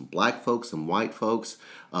was some black folks, some white folks,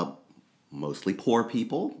 mostly poor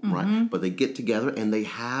people, right? But they get together and they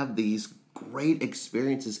have these great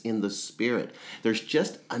experiences in the Spirit. There's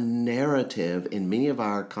just a narrative in many of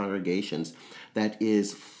our congregations that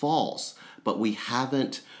is false, but we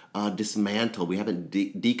haven't dismantled, we haven't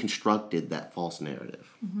deconstructed that false narrative.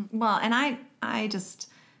 Well, and I just,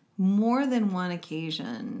 more than one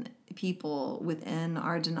occasion, people within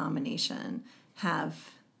our denomination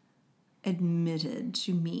have admitted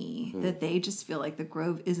to me that they just feel like the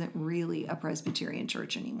Grove isn't really a Presbyterian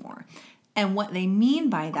church anymore. And what they mean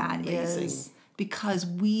by that is because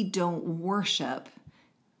we don't worship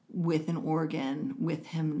with an organ, with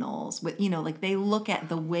hymnals, with, like they look at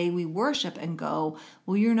the way we worship and go,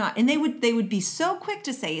 well, you're not. And they would be so quick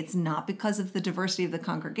to say it's not because of the diversity of the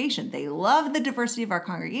congregation. They love the diversity of our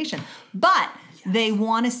congregation, but they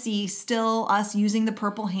want to see still us using the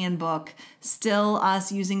Purple Handbook, still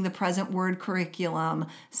us using the Present Word curriculum,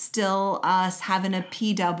 still us having a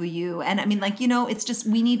PW. And I mean, it's just,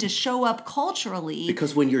 we need to show up culturally.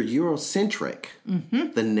 Because when you're Eurocentric,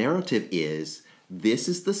 the narrative is, this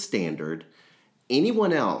is the standard.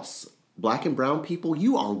 Anyone else, black and brown people,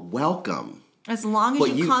 you are welcome. As long as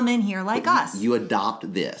you come in here like us. You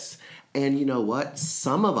adopt this. And you know what?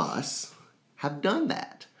 Some of us have done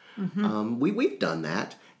that. We've done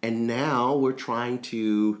that. And now we're trying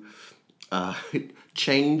to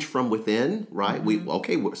change from within, right?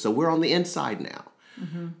 So we're on the inside now.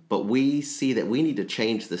 But we see that we need to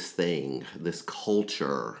change this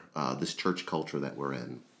culture, this church culture that we're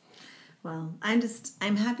in. Well,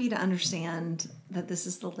 I'm happy to understand that this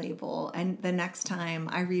is the label. And the next time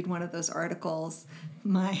I read one of those articles,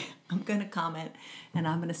 I'm going to comment and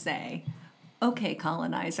I'm going to say, okay,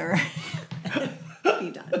 colonizer,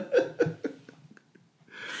 be done.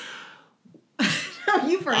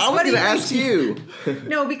 You first. I was going to ask you.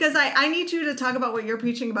 No, because I need you to talk about what you're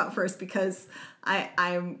preaching about first, because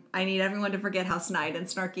I need everyone to forget how snide and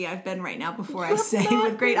snarky I've been right now before I say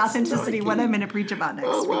with great authenticity what I'm going to preach about next.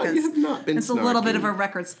 Oh, wow, you have not been it's snarky. A little bit of a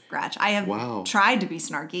record scratch. I have tried to be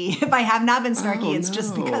snarky. If I have not been snarky, it's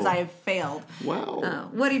just because I have failed. Wow.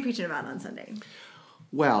 What are you preaching about on Sunday?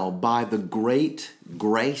 Well, by the great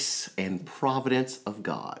grace and providence of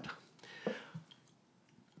God,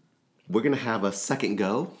 we're going to have a second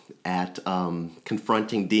go at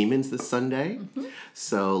confronting demons this Sunday.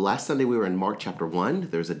 So last Sunday we were in Mark chapter 1.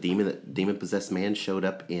 There's a demon-possessed man showed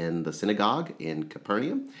up in the synagogue in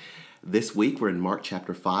Capernaum. This week we're in Mark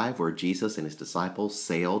chapter 5, where Jesus and his disciples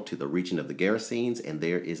sailed to the region of the Gerasenes, and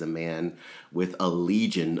there is a man with a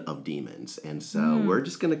legion of demons. And so we're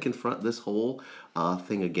just going to confront this whole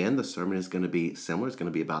thing again. The sermon is going to be similar. It's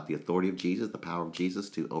going to be about the authority of Jesus, the power of Jesus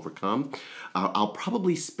to overcome. I'll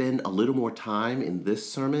probably spend a little more time in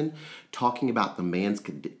this sermon talking about the man's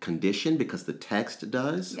condition, because the text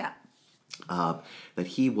does. Yeah. That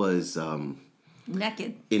he was...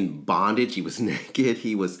 naked. In bondage. He was naked.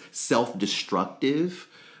 He was self-destructive.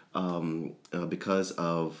 because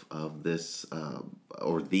of this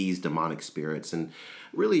or these demonic spirits, and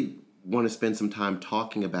really want to spend some time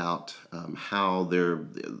talking about how there are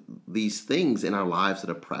these things in our lives that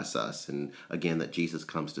oppress us, and again that Jesus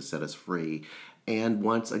comes to set us free. And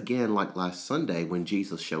once again, like last Sunday when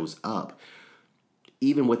Jesus shows up,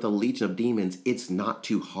 even with a legion of demons, it's not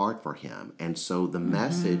too hard for him. And so the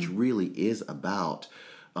message really is about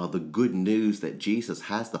the good news that Jesus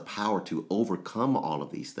has the power to overcome all of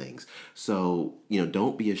these things. So,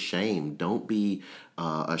 don't be ashamed. Don't be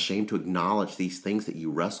ashamed to acknowledge these things that you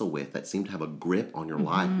wrestle with that seem to have a grip on your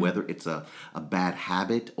life, whether it's a bad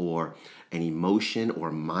habit or an emotion or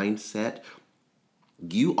mindset.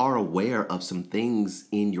 You are aware of some things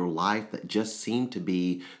in your life that just seem to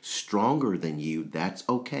be stronger than you. That's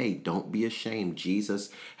okay. Don't be ashamed. Jesus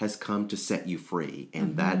has come to set you free.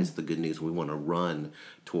 And that is the good news. We want to run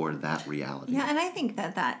toward that reality. Yeah, and I think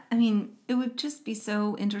it would just be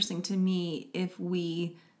so interesting to me if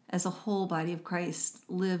we, as a whole body of Christ,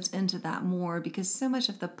 lived into that more, because so much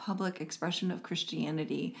of the public expression of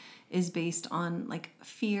Christianity is based on like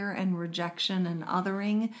fear and rejection and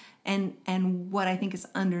othering. And what I think is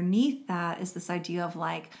underneath that is this idea of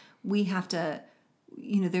like, we have to,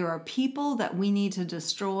 there are people that we need to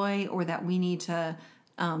destroy or that we need to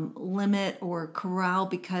limit or corral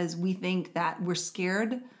because we think that we're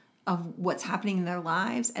scared of what's happening in their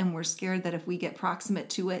lives, and we're scared that if we get proximate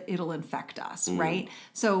to it, it'll infect us, right?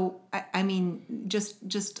 So,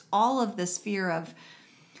 just all of this fear of,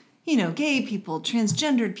 gay people,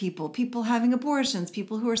 transgendered people, people having abortions,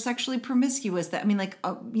 people who are sexually promiscuous,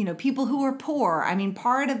 people who are poor.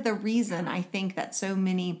 Part of the reason I think that so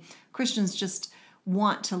many Christians just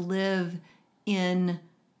want to live in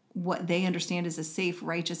what they understand as a safe,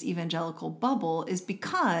 righteous, evangelical bubble is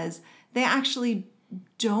because they actually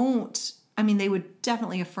don't, they would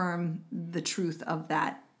definitely affirm the truth of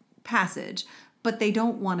that passage, but they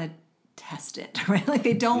don't want to test it, right? Like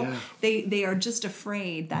they don't, they are just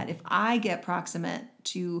afraid that if I get proximate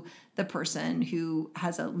to the person who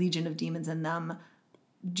has a legion of demons in them,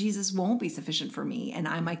 Jesus won't be sufficient for me and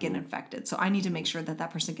I might get infected. So I need to make sure that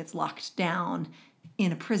that person gets locked down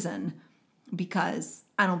in a prison because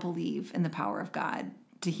I don't believe in the power of God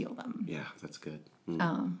to heal them. Yeah, that's good.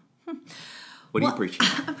 What are you preaching?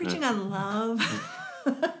 I'm preaching on love.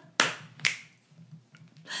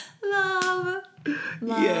 Love.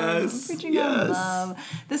 Yes. I'm preaching on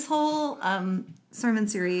love. This whole sermon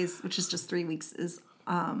series, which is just 3 weeks, is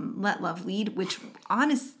Let Love Lead, which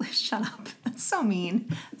honestly, shut up. That's so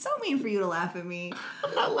mean. It's so mean for you to laugh at me.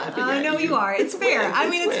 I'm not laughing at you. I know you are. It's fair.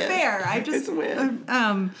 It's fair. It's win.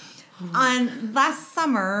 On last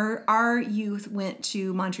summer, our youth went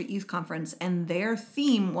to Montreat Youth Conference, and their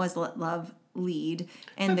theme was Let Love Lead.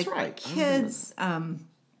 And That's the right. kids,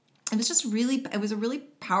 it was a really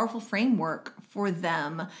powerful framework for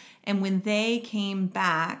them. And when they came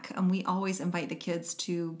back, and we always invite the kids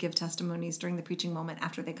to give testimonies during the preaching moment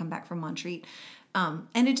after they come back from Montreat. And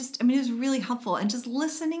it was really helpful. And just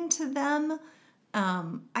listening to them,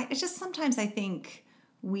 sometimes I think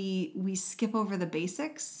we skip over the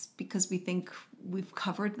basics because we think we've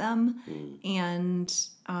covered them, and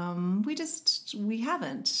we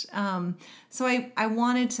haven't. So I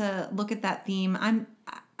wanted to look at that theme.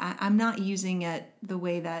 I'm not using it the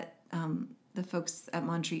way that the folks at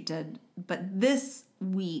Montreat did, but this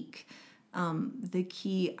week the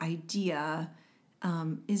key idea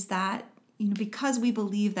is that because we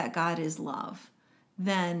believe that God is love,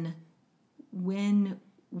 then when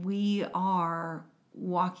we are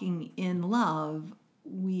walking in love,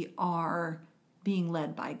 we are being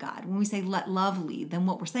led by God. When we say let love lead, then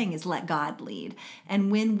what we're saying is let God lead. And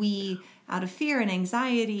when we, out of fear and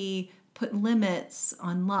anxiety, put limits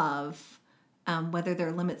on love, whether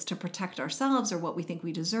they're limits to protect ourselves or what we think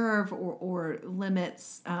we deserve, or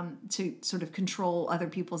limits to sort of control other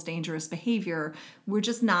people's dangerous behavior, we're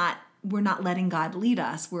not letting God lead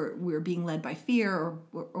us. We're being led by fear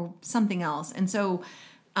or something else. And so,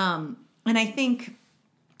 and I think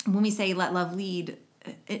when we say let love lead,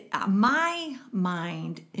 my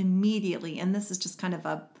mind immediately, and this is just kind of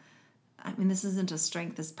this isn't a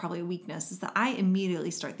strength, this is probably a weakness, is that I immediately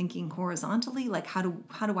start thinking horizontally, like how do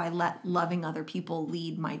I let loving other people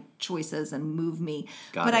lead my choices and move me?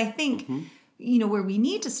 I think, where we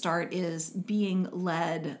need to start is being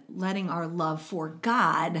led, letting our love for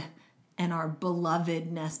God and our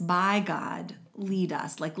belovedness by God lead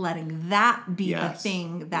us, like letting that be the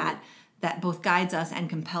thing that both guides us and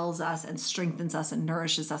compels us and strengthens us and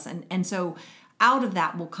nourishes us. And so out of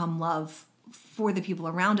that will come love for the people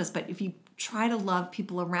around us. But if you try to love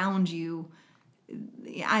people around you,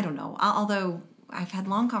 I don't know. Although I've had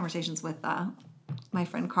long conversations with my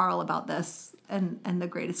friend Carl about this and the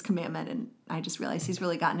greatest commandment, and I just realized he's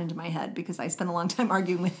really gotten into my head because I spent a long time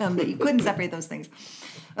arguing with him that you couldn't separate those things.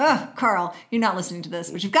 Ugh, Carl, you're not listening to this,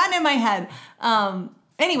 but you've gotten in my head.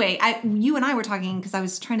 Anyway, you and I were talking because I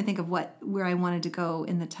was trying to think of where I wanted to go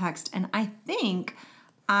in the text, and I think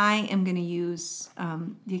I am going to use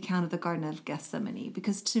the account of the Garden of Gethsemane,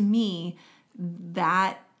 because to me,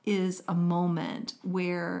 that is a moment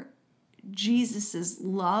where Jesus's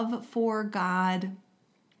love for God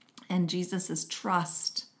and Jesus's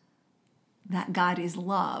trust that God is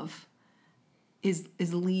love is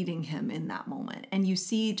leading him in that moment. And you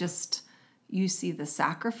see the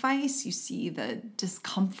sacrifice, you see the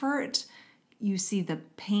discomfort, you see the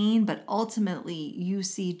pain, but ultimately you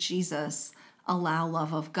see Jesus allow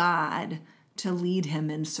love of God to lead him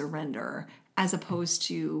in surrender, as opposed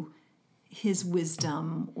to his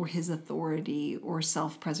wisdom or his authority or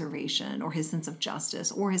self-preservation or his sense of justice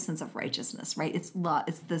or his sense of righteousness, right? It's love.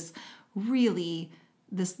 It's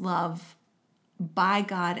this love by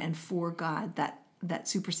God and for God that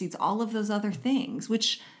supersedes all of those other things,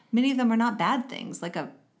 which many of them are not bad things, like a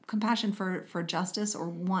compassion for justice or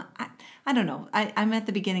one. I don't know. I'm at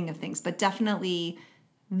the beginning of things, but definitely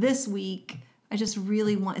this week, I just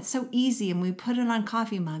really want, it's so easy, and we put it on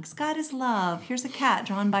coffee mugs. God is love. Here's a cat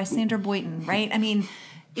drawn by Sandra Boynton, right? I mean,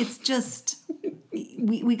 it's just,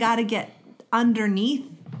 we got to get underneath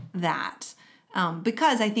that,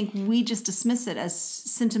 because I think we just dismiss it as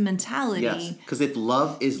sentimentality. Yes, because if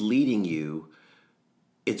love is leading you,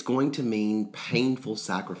 it's going to mean painful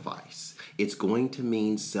sacrifice. It's going to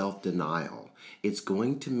mean self-denial. It's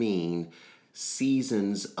going to mean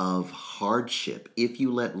seasons of hardship if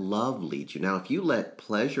you let love lead you. Now, if you let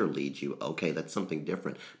pleasure lead you, okay, that's something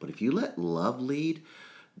different. But if you let love lead,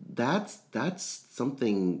 that's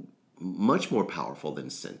something much more powerful than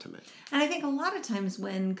sentiment. And I think a lot of times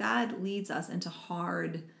when God leads us into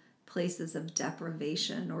hard places of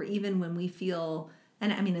deprivation, or even when we feel,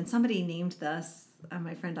 and somebody named this,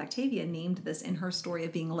 my friend Octavia named this in her story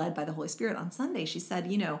of being led by the Holy Spirit on Sunday. She said,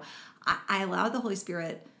 I allowed the Holy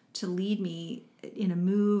Spirit to lead me in a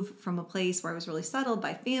move from a place where I was really settled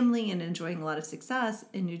by family and enjoying a lot of success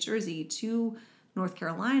in New Jersey to North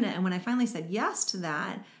Carolina. And when I finally said yes to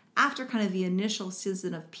that, after kind of the initial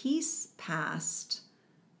season of peace passed,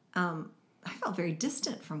 I felt very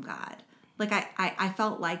distant from God. Like I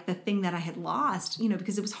felt like the thing that I had lost,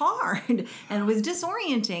 because it was hard and it was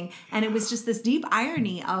disorienting. And it was just this deep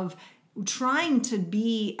irony of trying to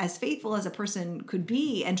be as faithful as a person could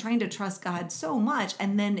be and trying to trust God so much,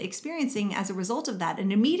 and then experiencing as a result of that,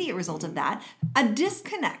 an immediate result of that, a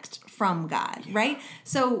disconnect from God, right?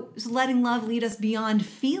 So letting love lead us beyond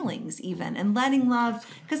feelings even, and letting love,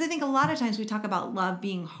 because I think a lot of times we talk about love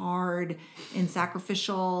being hard and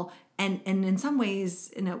sacrificial, and in some ways,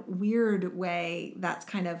 in a weird way, that's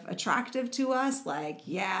kind of attractive to us. Like,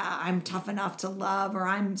 yeah, I'm tough enough to love, or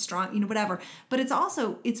I'm strong, whatever. But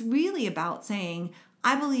it's really about saying,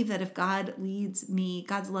 I believe that if God's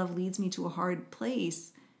love leads me to a hard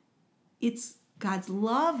place, it's God's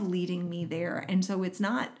love leading me there. And so it's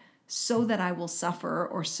not so that I will suffer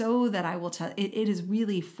or so that I will it is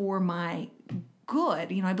really for my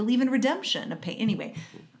good. I believe in redemption of pain. Anyway,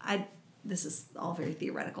 this is all very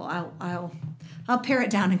theoretical. I'll pare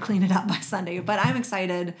it down and clean it up by Sunday. But I'm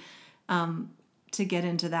excited to get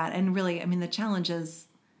into that. And really, the challenge is,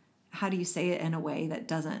 how do you say it in a way that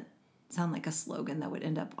doesn't sound like a slogan that would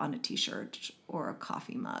end up on a T-shirt or a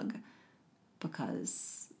coffee mug?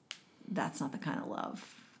 Because that's not the kind of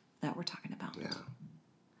love that we're talking about. Yeah.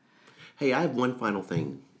 Hey, I have one final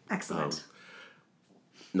thing. Excellent.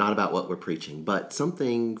 Not about what we're preaching, but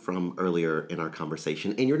something from earlier in our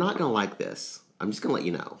conversation. And you're not going to like this. I'm just going to let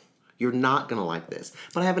you know. You're not going to like this.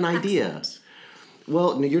 But I have an idea. Excellent.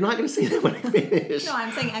 Well, no, you're not going to say that when I finish. No,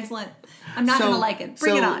 I'm saying excellent. I'm not going to like it.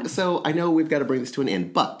 Bring it on. So I know we've got to bring this to an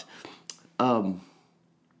end. But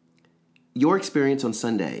your experience on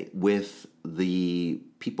Sunday with the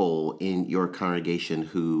people in your congregation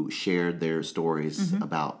who shared their stories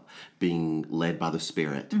about being led by the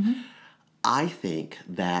Spirit, I think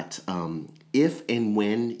that if and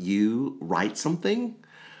when you write something,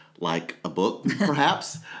 like a book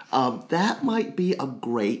perhaps, that might be a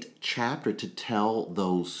great chapter to tell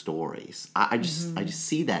those stories. I just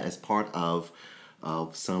see that as part of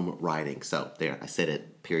some writing. So there, I said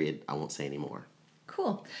it, period. I won't say any more.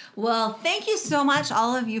 Cool. Well, thank you so much,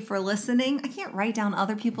 all of you, for listening. I can't write down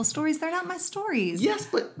other people's stories. They're not my stories. Yes,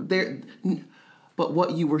 but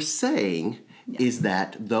what you were saying is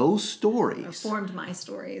that those stories informed my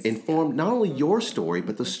stories. Informed not only your story,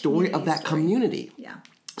 but the story of that community. Yeah.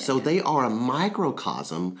 So they are a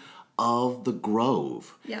microcosm of the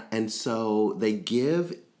Grove. Yeah. And so they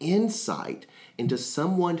give insight into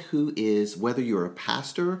someone who is, whether you're a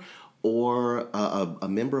pastor or a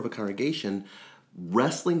member of a congregation,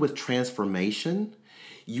 wrestling with transformation.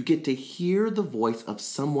 You get to hear the voice of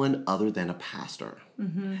someone other than a pastor.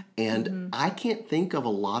 And I can't think of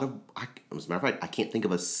as a matter of fact, I can't think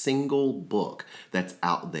of a single book that's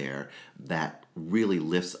out there that really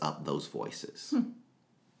lifts up those voices.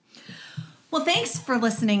 Well, thanks for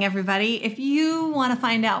listening, everybody. If you want to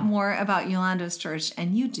find out more about Yolanda's church,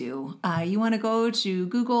 and you do, you want to go to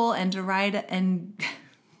Google and type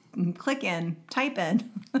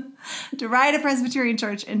in Derita Presbyterian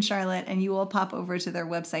Church in Charlotte, and you will pop over to their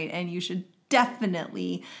website, and you should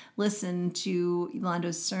definitely listen to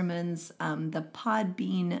Yolanda's sermons, the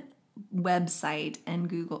Podbean website, and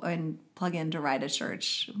Google and plug in Derita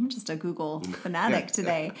Church. I'm just a Google fanatic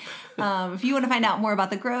today. If you want to find out more about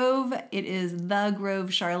the Grove, it is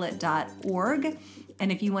thegrovecharlotte.org.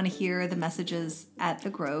 And if you want to hear the messages at the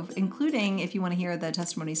Grove, including if you want to hear the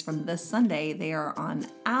testimonies from this Sunday, they are on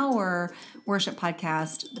our worship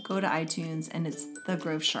podcast. Go to iTunes, and it's The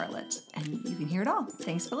Grove Charlotte, and you can hear it all.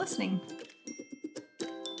 Thanks for listening.